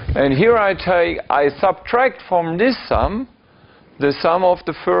 and here I subtract from this sum the sum of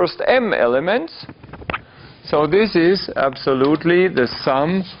the first m elements. So this is absolutely the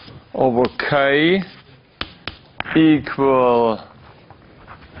sum over k equal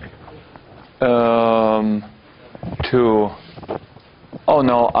to, oh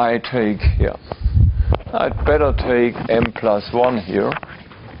no, I'd better take m plus 1 here.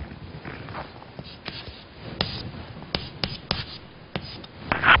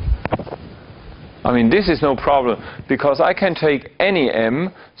 I mean, this is no problem, because I can take any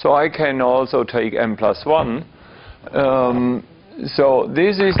m, so I can also take m plus 1. So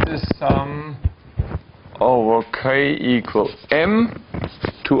this is the sum over k equal m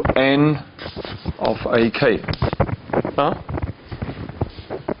to n of AK. Huh?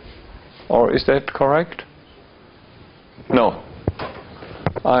 Or is that correct? No.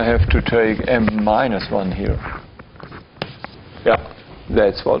 I have to take m minus 1 here. Yeah,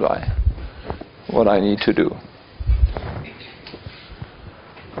 that's what I need to do.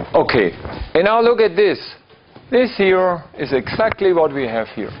 Okay. And now look at this. This here is exactly what we have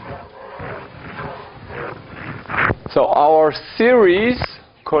here. So our series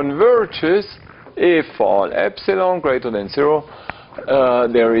converges if for all epsilon greater than 0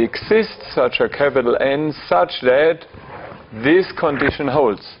 there exists such a capital N such that this condition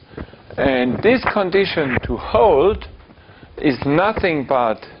holds. And this condition to hold is nothing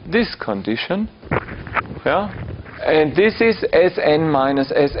but this condition, yeah? And this is Sn minus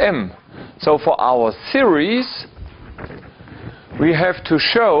Sm. So for our series, we have to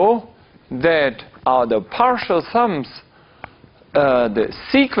show that the partial sums, the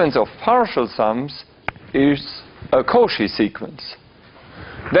sequence of partial sums is a Cauchy sequence.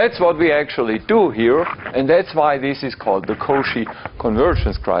 That's what we actually do here, and that's why this is called the Cauchy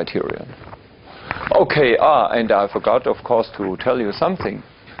convergence criterion. Okay, and I forgot, of course, to tell you something.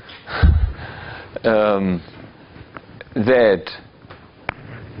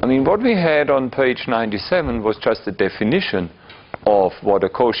 What we had on page 97 was just a definition of what a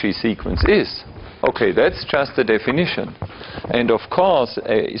Cauchy sequence is. Okay, that's just a definition. And of course,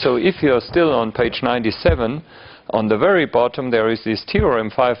 so if you're still on page 97, on the very bottom there is this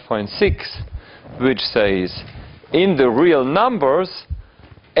theorem 5.6, which says, in the real numbers,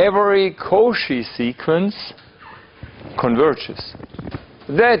 every Cauchy sequence converges.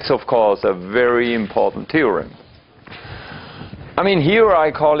 That's, of course, a very important theorem. Here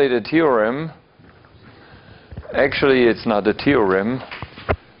I call it a theorem. Actually, it's not a theorem.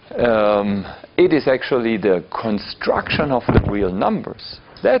 It is actually the construction of the real numbers.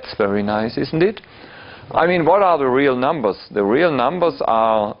 That's very nice, isn't it? What are the real numbers? The real numbers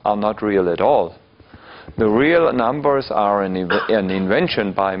are not real at all. The real numbers are an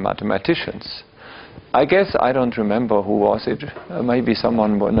invention by mathematicians. I guess, I don't remember who was it. Maybe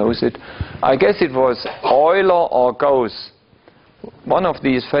someone knows it. I guess it was Euler or Gauss, one of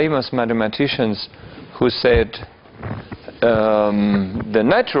these famous mathematicians, who said the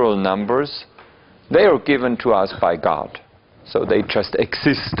natural numbers, they are given to us by God. So they just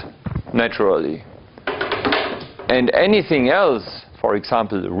exist naturally. And anything else, for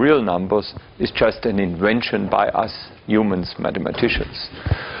example, the real numbers, is just an invention by us humans, mathematicians.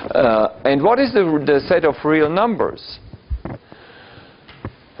 And what is the set of real numbers?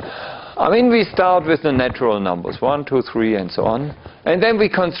 We start with the natural numbers, 1, 2, 3, and so on. And then we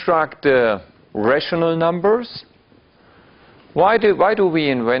construct the rational numbers. Why do we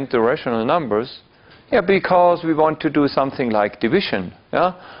invent the rational numbers? Yeah, because we want to do something like division.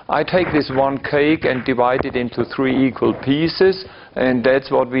 Yeah? I take this one cake and divide it into 3 equal pieces, and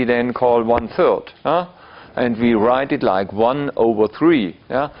that's what we then call 1/3. And we write it like 1/3.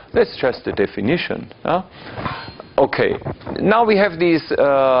 Yeah? That's just a definition. Yeah? Okay, now we have these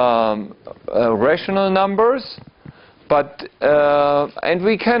rational numbers, but and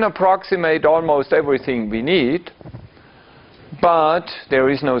we can approximate almost everything we need. But there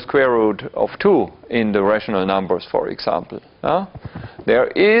is no square root of 2 in the rational numbers, for example. There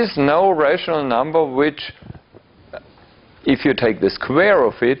is no rational number which, if you take the square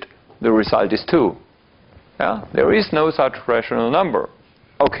of it, the result is 2. There is no such rational number.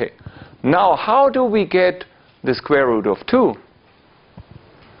 Okay, now how do we get the square root of 2?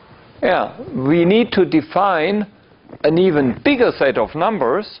 We need to define an even bigger set of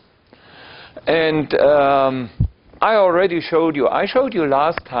numbers, and I already showed you. I showed you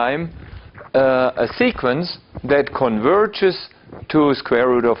last time a sequence that converges to square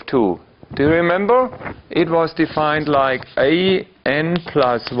root of 2. Do you remember? It was defined like a(n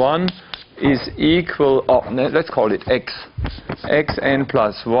plus 1) is equal, let's call it x. xn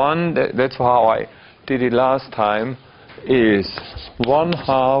plus 1, that's how I did it last time, is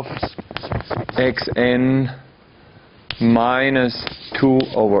 1/2 xn minus 2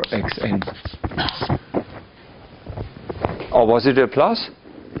 over xn. Or was it a plus?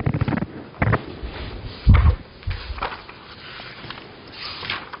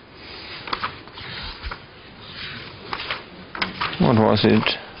 What was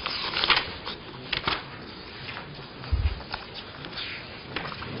it?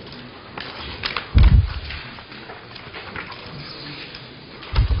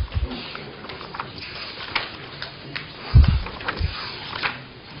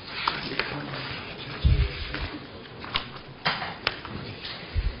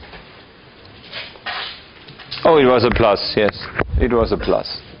 Oh, it was a plus, yes. It was a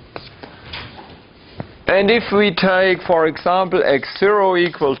plus. And if we take, for example, x0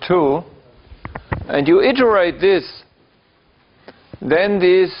 equal 2, and you iterate this, then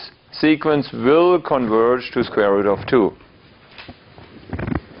this sequence will converge to square root of 2.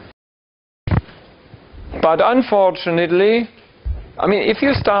 But unfortunately, I mean, if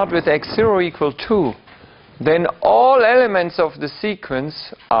you start with x0 equal 2, then all elements of the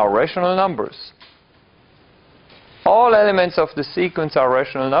sequence are rational numbers. All elements of the sequence are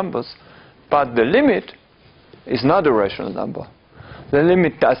rational numbers, but the limit is not a rational number. The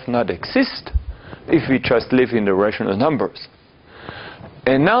limit does not exist if we just live in the rational numbers.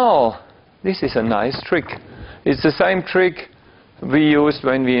 And now, this is a nice trick. It's the same trick we used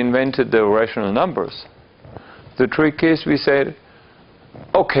when we invented the rational numbers. The trick is we said,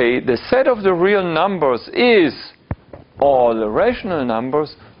 okay, the set of the real numbers is all the rational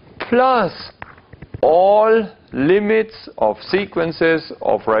numbers plus all limits of sequences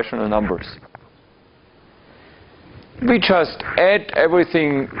of rational numbers. We just add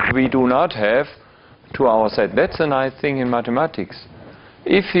everything we do not have to our set. That's a nice thing in mathematics.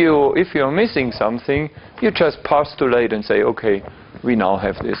 If you're missing something, you just postulate and say, okay, we now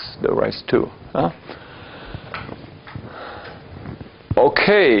have this, the rest too. Huh?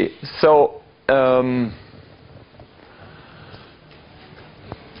 Okay, so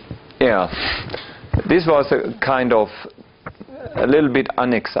yeah, this was a kind of a little bit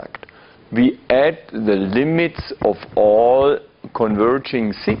inexact. We add the limits of all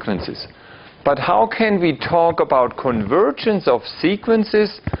converging sequences. But how can we talk about convergence of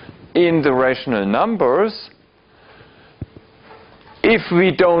sequences in the rational numbers if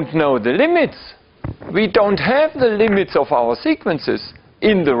we don't know the limits? We don't have the limits of our sequences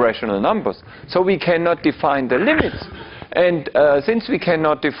in the rational numbers, so we cannot define the limits. And since we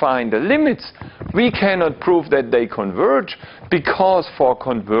cannot define the limits, we cannot prove that they converge, because for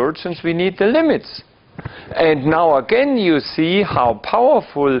convergence we need the limits. And now again you see how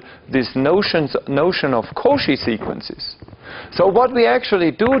powerful this notion of Cauchy sequence is. So what we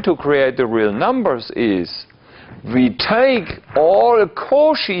actually do to create the real numbers is we take all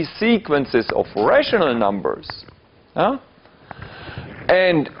Cauchy sequences of rational numbers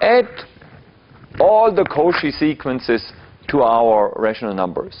and add all the Cauchy sequences to our rational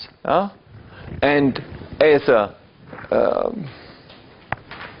numbers. And as a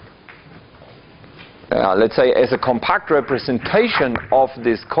let's say as a compact representation of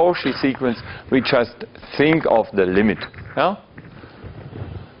this Cauchy sequence, we just think of the limit. Yeah.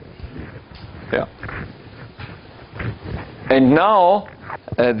 And now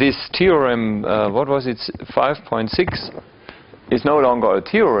this theorem, what was it, 5.6, is no longer a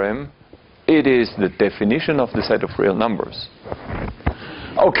theorem. It is the definition of the set of real numbers.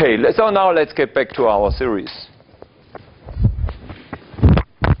 Okay, so now let's get back to our series.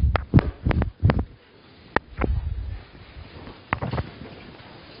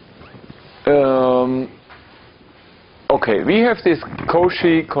 Okay, we have this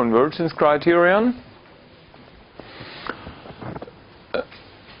Cauchy convergence criterion.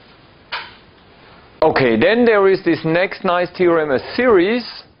 Okay, then there is this next nice theorem, a series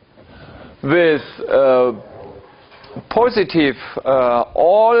with positive,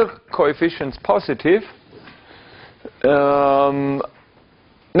 all coefficients positive. No,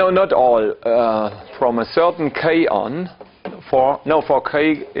 not all. From a certain k on. For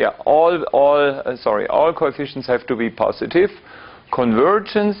k, yeah, all coefficients have to be positive.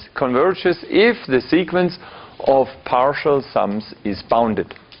 Converges if the sequence of partial sums is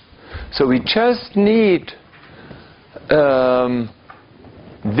bounded. So we just need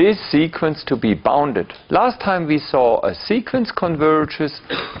this sequence to be bounded. Last time we saw a sequence converges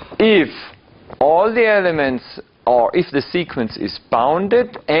if all the elements, or if the sequence is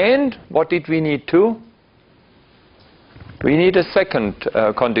bounded, and what did we need to? We need a second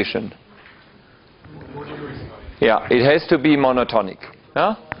condition. Yeah, it has to be monotonic.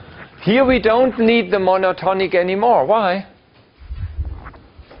 Yeah? Here we don't need the monotonic anymore. Why?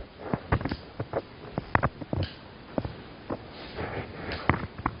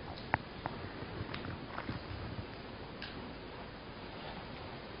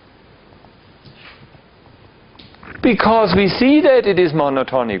 Because we see that it is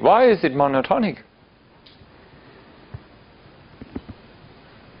monotonic. Why is it monotonic?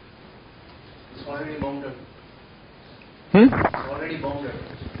 It's already bounded. It's already bounded.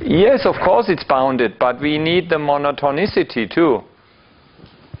 Yes, of course it's bounded, but we need the monotonicity too.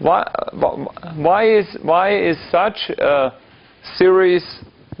 Why is such a series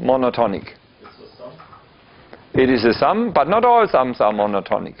monotonic? It's a sum. It is a sum, but not all sums are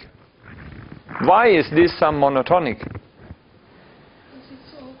monotonic. Why is this sum monotonic? Because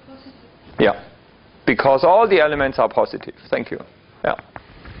it's all positive. Yeah, because all the elements are positive. Thank you. Yeah.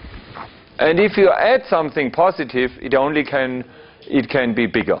 And if you add something positive, it can be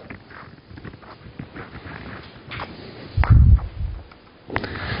bigger.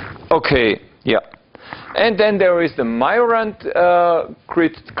 Okay, yeah. And then there is the Majorant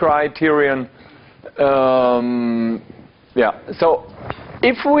criterion. So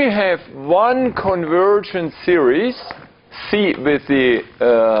if we have one convergent series, C with the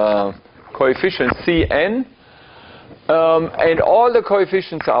coefficient Cn, and all the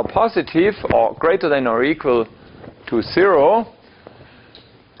coefficients are positive or greater than or equal to 0,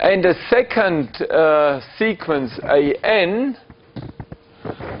 and the second sequence An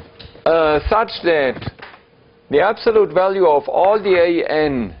such that the absolute value of all the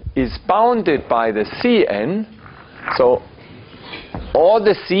An is bounded by the Cn, so all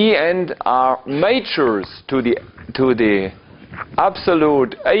the Cn are majors to the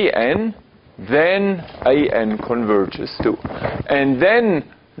absolute An, then An converges to. And then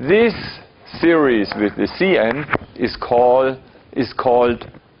this series with the Cn is called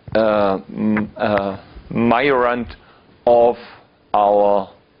Majorant of our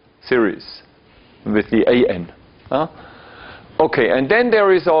series with the An. Okay, and then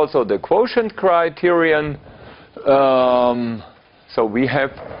there is also the quotient criterion. So we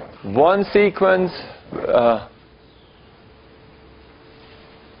have one sequence.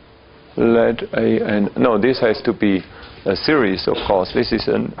 Let An. No, this has to be a series, of course. This is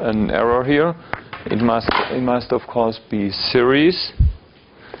an error here. It must of course be series.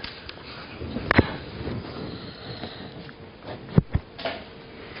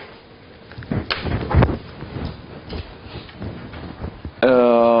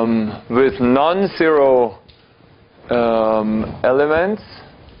 With non-zero elements.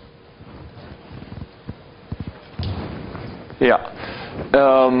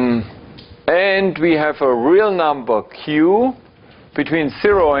 And we have a real number q between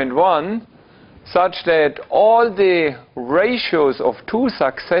 0 and 1 such that all the ratios of two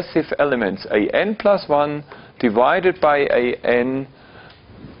successive elements, An plus 1 divided by An,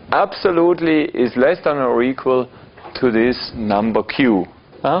 absolutely is less than or equal to this number q.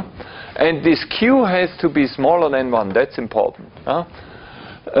 And this q has to be smaller than 1. That's important.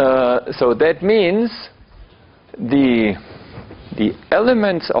 So that means the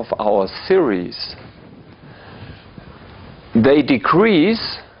elements of our series, they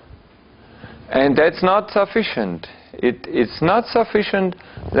decrease, and that's not sufficient. It's not sufficient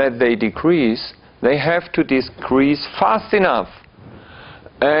that they decrease. They have to decrease fast enough.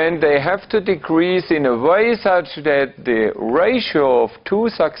 And they have to decrease in a way such that the ratio of two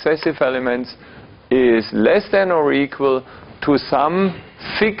successive elements is less than or equal to some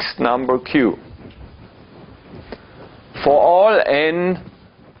fixed number q. For all n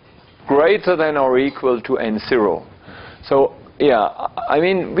greater than or equal to n0. So, I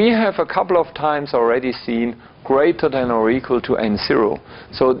mean, we have a couple of times already seen greater than or equal to n0.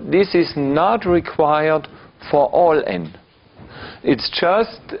 So this is not required for all n. It's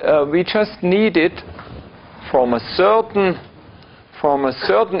just we just need it from a certain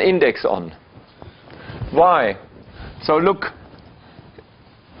index on. Why? So look,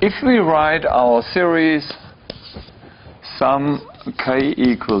 if we write our series sum k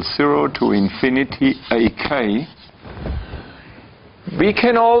equals 0 to infinity ak, we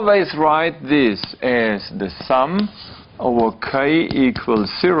can always write this as the sum over k equals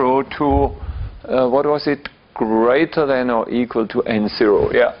 0 to what was it? Greater than or equal to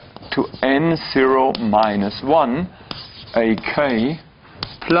n0. To n0 minus 1 ak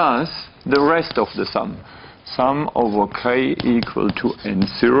plus the rest of the sum. Sum over k equal to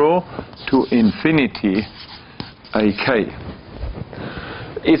n0 to infinity ak.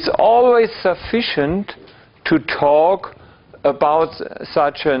 It's always sufficient to talk about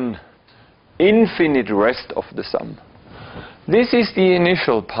such an infinite rest of the sum. This is the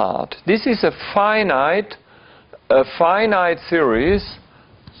initial part. This is a finite series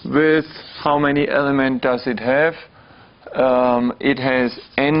with how many elements does it have? It has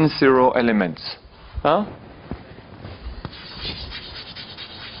n0 elements.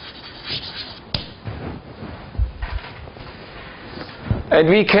 And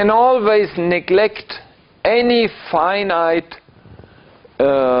we can always neglect any finite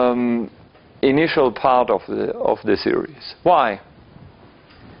initial part of the series. Why?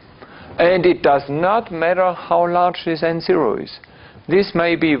 And it does not matter how large this n0 is. This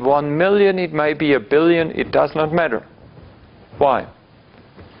may be 1 million, it may be 1 billion, it does not matter. Why?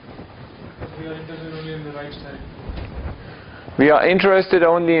 We are interested only in the right side. We are interested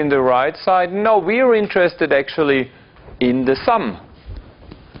only in the right side? No, we are interested actually in the sum,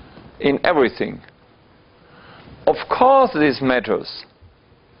 in everything. Of course this matters.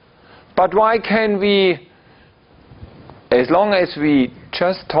 But why can we, as long as we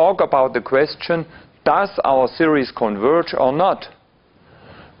just talk about the question, does our series converge or not?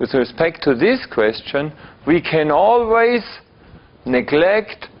 with respect to this question, we can always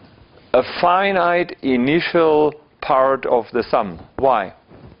neglect a finite initial part of the sum. Why?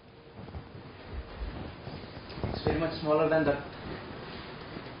 It's very much smaller than that.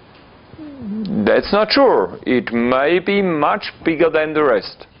 That's not sure. It may be much bigger than the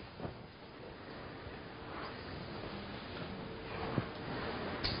rest.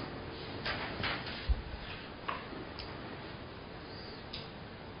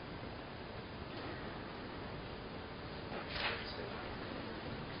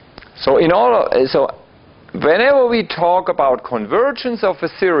 So whenever we talk about convergence of a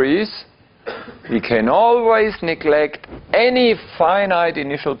series, we can always neglect any finite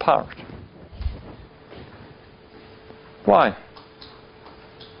initial part. Why?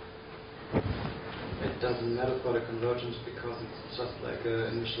 It doesn't matter for the convergence because it's just like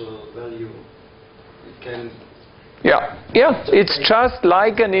an initial value. It can... Yeah, it's just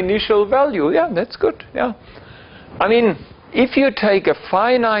like an initial value. Yeah, that's good. Yeah. I mean, if you take a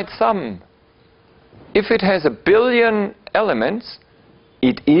finite sum, if it has 1 billion elements,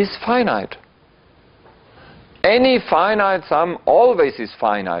 it is finite. Any finite sum always is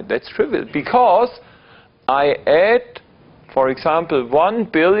finite. That's trivial because I add, for example, 1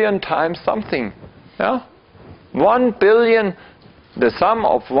 billion times something. Yeah? 1 billion, the sum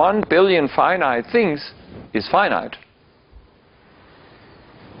of 1 billion finite things is finite.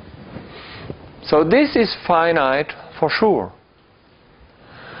 So this is finite for sure.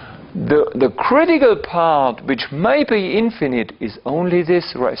 The critical part, which may be infinite, is only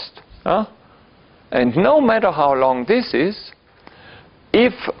this rest. Huh? And no matter how long this is,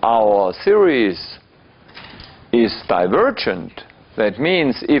 if our series is divergent, that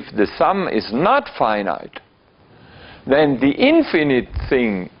means if the sum is not finite, then the infinite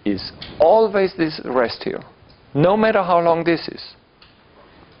thing is always this rest here, no matter how long this is.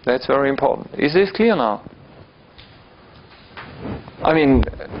 That's very important. Is this clear now? I mean,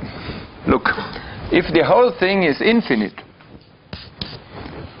 look, if the whole thing is infinite,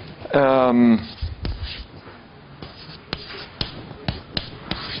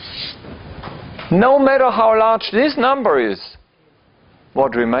 no matter how large this number is,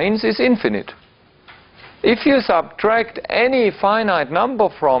 what remains is infinite. If you subtract any finite number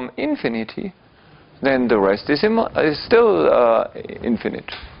from infinity, then the rest is still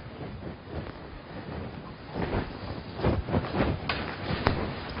infinite.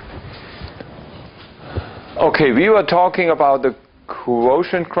 Okay, we were talking about the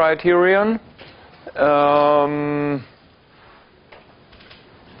quotient criterion.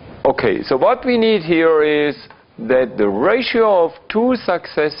 Okay, so what we need here is that the ratio of two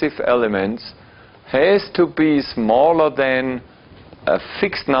successive elements has to be smaller than a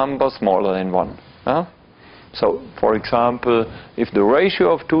fixed number smaller than 1. So, for example, if the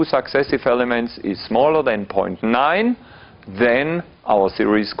ratio of two successive elements is smaller than 0.9, then our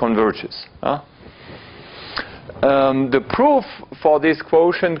series converges. The proof for this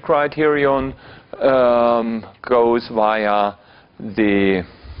quotient criterion goes via the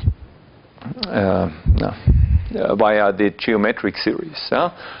geometric series.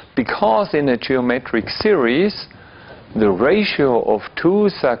 Because in a geometric series, the ratio of two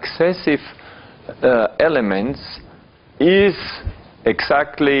successive elements is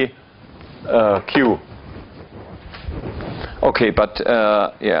exactly Q. Okay, but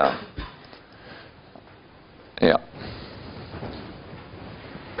yeah.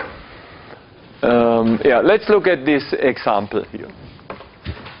 Let's look at this example here.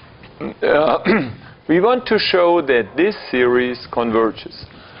 We want to show that this series converges.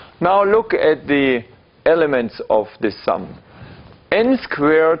 Now look at the elements of this sum. N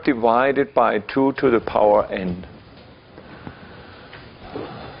squared divided by 2 to the power n.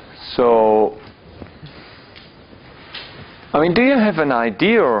 So, I mean, do you have an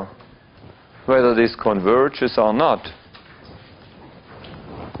idea whether this converges or not?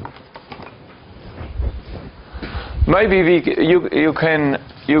 Maybe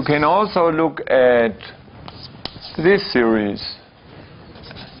you can also look at this series.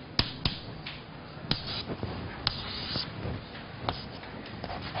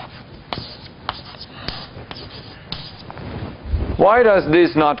 Why does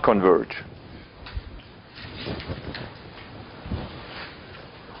this not converge?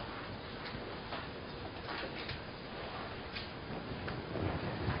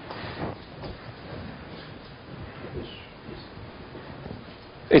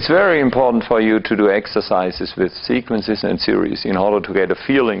 It's very important for you to do exercises with sequences and series in order to get a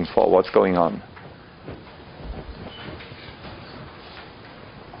feeling for what's going on.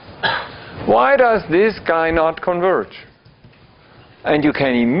 Why does this guy not converge? And you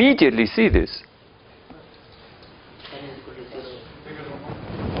can immediately see this.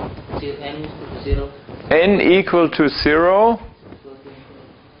 N equal to 0.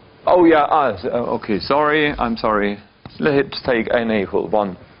 Oh yeah, okay, sorry, I'm sorry. Let's take n equal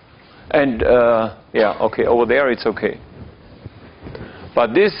 1. And yeah, okay, over there it's okay.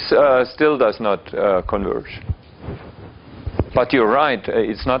 But this still does not converge. But you're right,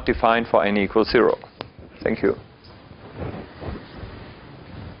 it's not defined for n equals 0. Thank you.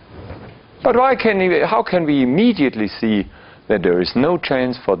 But how can we immediately see that there is no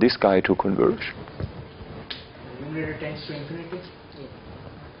chance for this guy to converge? The numerator tends to infinity.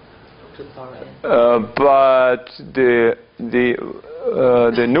 But the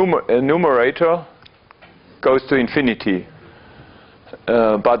numerator goes to infinity,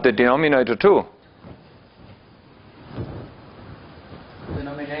 but the denominator too. The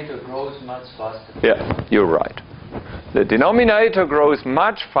denominator grows much faster. Yeah, you're right. The denominator grows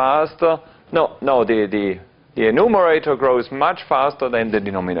much faster. No, the numerator grows much faster than the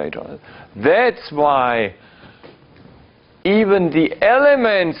denominator. That's why even the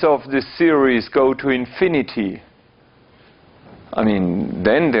elements of the series go to infinity. I mean,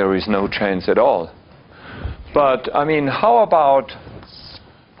 then there is no chance at all. But, I mean, how about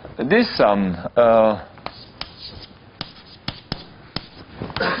this sum?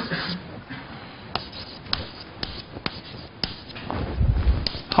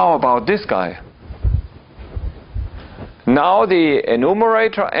 How about this guy? Now the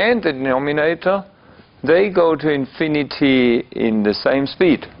numerator and the denominator, they go to infinity in the same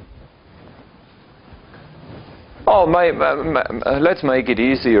speed. Oh, let's make it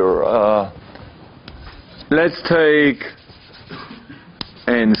easier. Let's take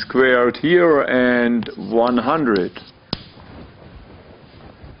n squared here and 100.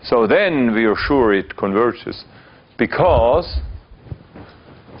 So then we are sure it converges, because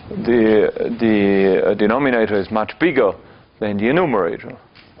the denominator is much bigger than the numerator.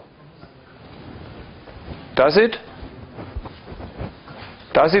 Does it?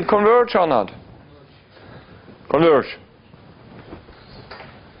 Does it converge or not? Converge.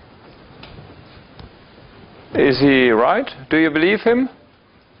 Is he right? Do you believe him?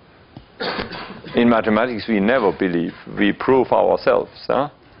 In mathematics we never believe. We prove ourselves. Huh?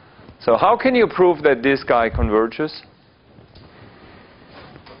 So how can you prove that this guy converges?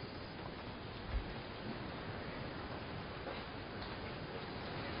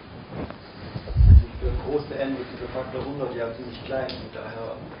 Der große n ist dieser Faktor 100 ja ziemlich klein und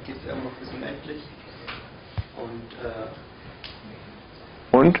daher geht es ja immer noch bis unendlich.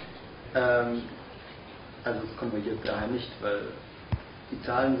 Und? Also es konvergiert daher nicht, weil die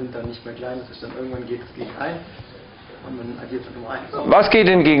Zahlen sind dann nicht mehr klein, das ist dann irgendwann geht es gegen 1 und man addiert dann nur 1. Was geht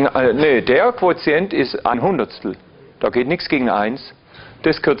denn gegen... nee, der Quotient ist ein Hundertstel. Da geht nichts gegen 1.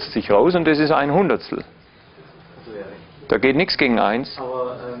 Das kürzt sich raus und das ist ein Hundertstel. Also, ja, da geht nichts gegen 1.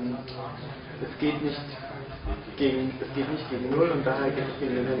 Aber es geht nicht gegen 0 und daher geht es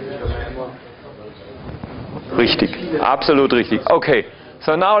gegen den immer. Richtig, absolut richtig. Okay,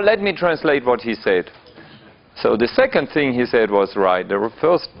 so now let me translate what he said. So the second thing he said was right. The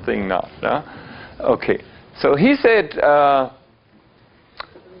first thing not. Okay, so he said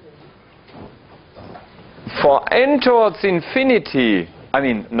for n towards infinity, I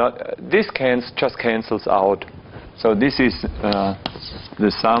mean, this just cancels out. So this is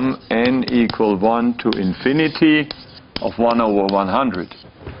the sum n equal 1 to infinity of 1 over 100.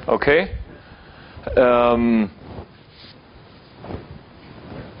 Okay?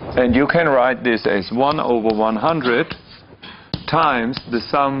 And you can write this as 1 over 100 times the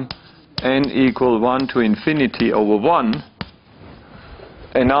sum n equal 1 to infinity over 1.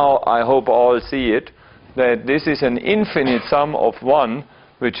 And now I hope all see it, that this is an infinite sum of 1,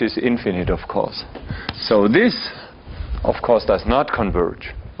 which is infinite, of course. So this, of course, does not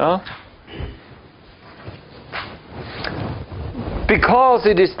converge. Huh? Because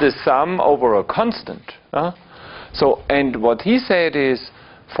it is the sum over a constant. So, and what he said is,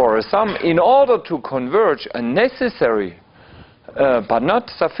 for a sum, in order to converge, a necessary but not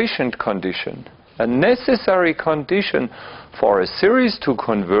sufficient condition, a necessary condition for a series to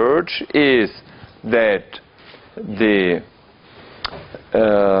converge is that the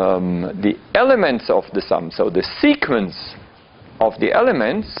elements of the sum, so the sequence of the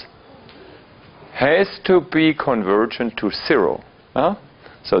elements, has to be convergent to 0.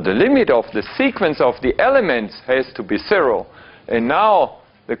 So the limit of the sequence of the elements has to be 0. And now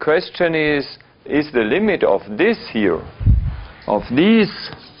the question is the limit of this here, of these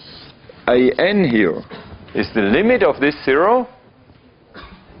an here, is the limit of this 0?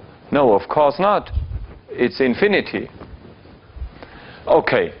 No, of course not. It's infinity.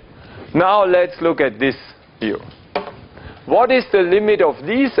 Okay, now let's look at this here. What is the limit of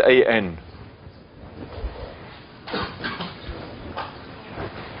these an?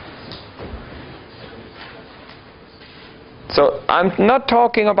 So I'm not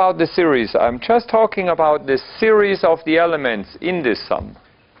talking about the series, I'm just talking about the series of the elements in this sum.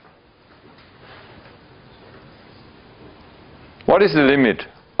 What is the limit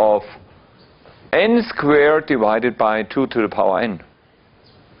of n squared divided by 2 to the power n?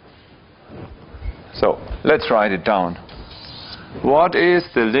 So let's write it down. What is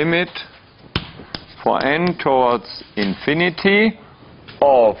the limit for n towards infinity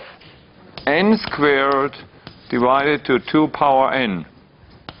of n squared divided to 2 power n?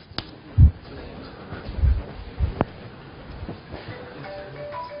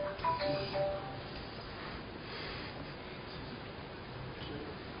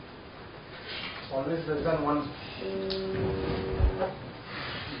 Always less than 1.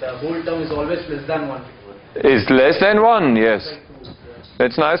 The whole term is always less than 1. Is less than 1, yes.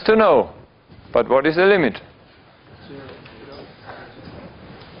 That's nice to know. But what is the limit?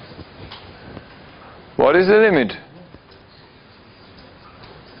 What is the limit?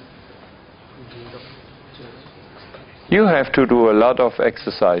 You have to do a lot of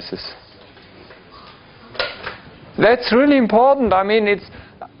exercises. That's really important. I mean,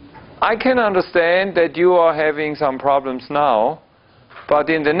 I can understand that you are having some problems now, but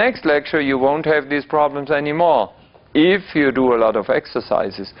in the next lecture you won't have these problems anymore if you do a lot of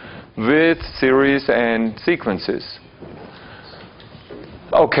exercises with series and sequences.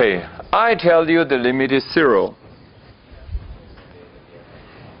 Okay, I tell you the limit is 0.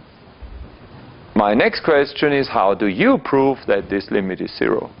 My next question is, how do you prove that this limit is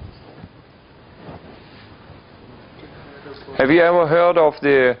 0? Have you ever heard of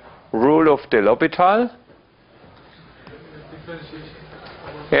the rule of de L'Hopital?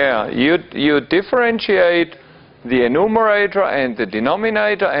 Yeah, you differentiate the enumerator and the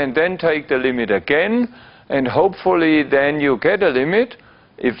denominator and then take the limit again, and hopefully then you get a limit.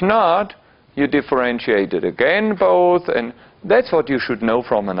 If not, you differentiate it again both, and that's what you should know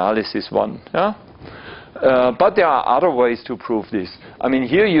from analysis 1. Yeah? But there are other ways to prove this. I mean,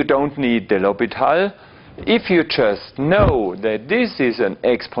 here you don't need de L'Hopital. If you just know that this is an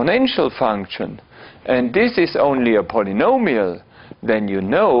exponential function and this is only a polynomial, then you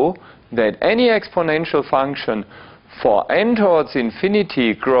know that any exponential function for n towards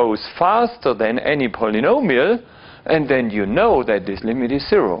infinity grows faster than any polynomial, and then you know that this limit is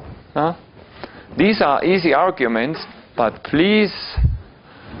 0. These are easy arguments, but please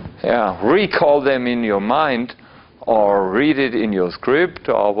recall them in your mind or read it in your script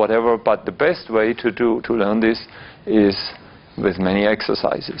or whatever, but the best way to learn this is with many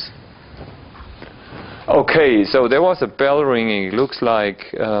exercises. Okay, so there was a bell ringing. It looks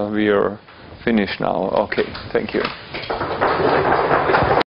like we are finished now. Okay, thank you.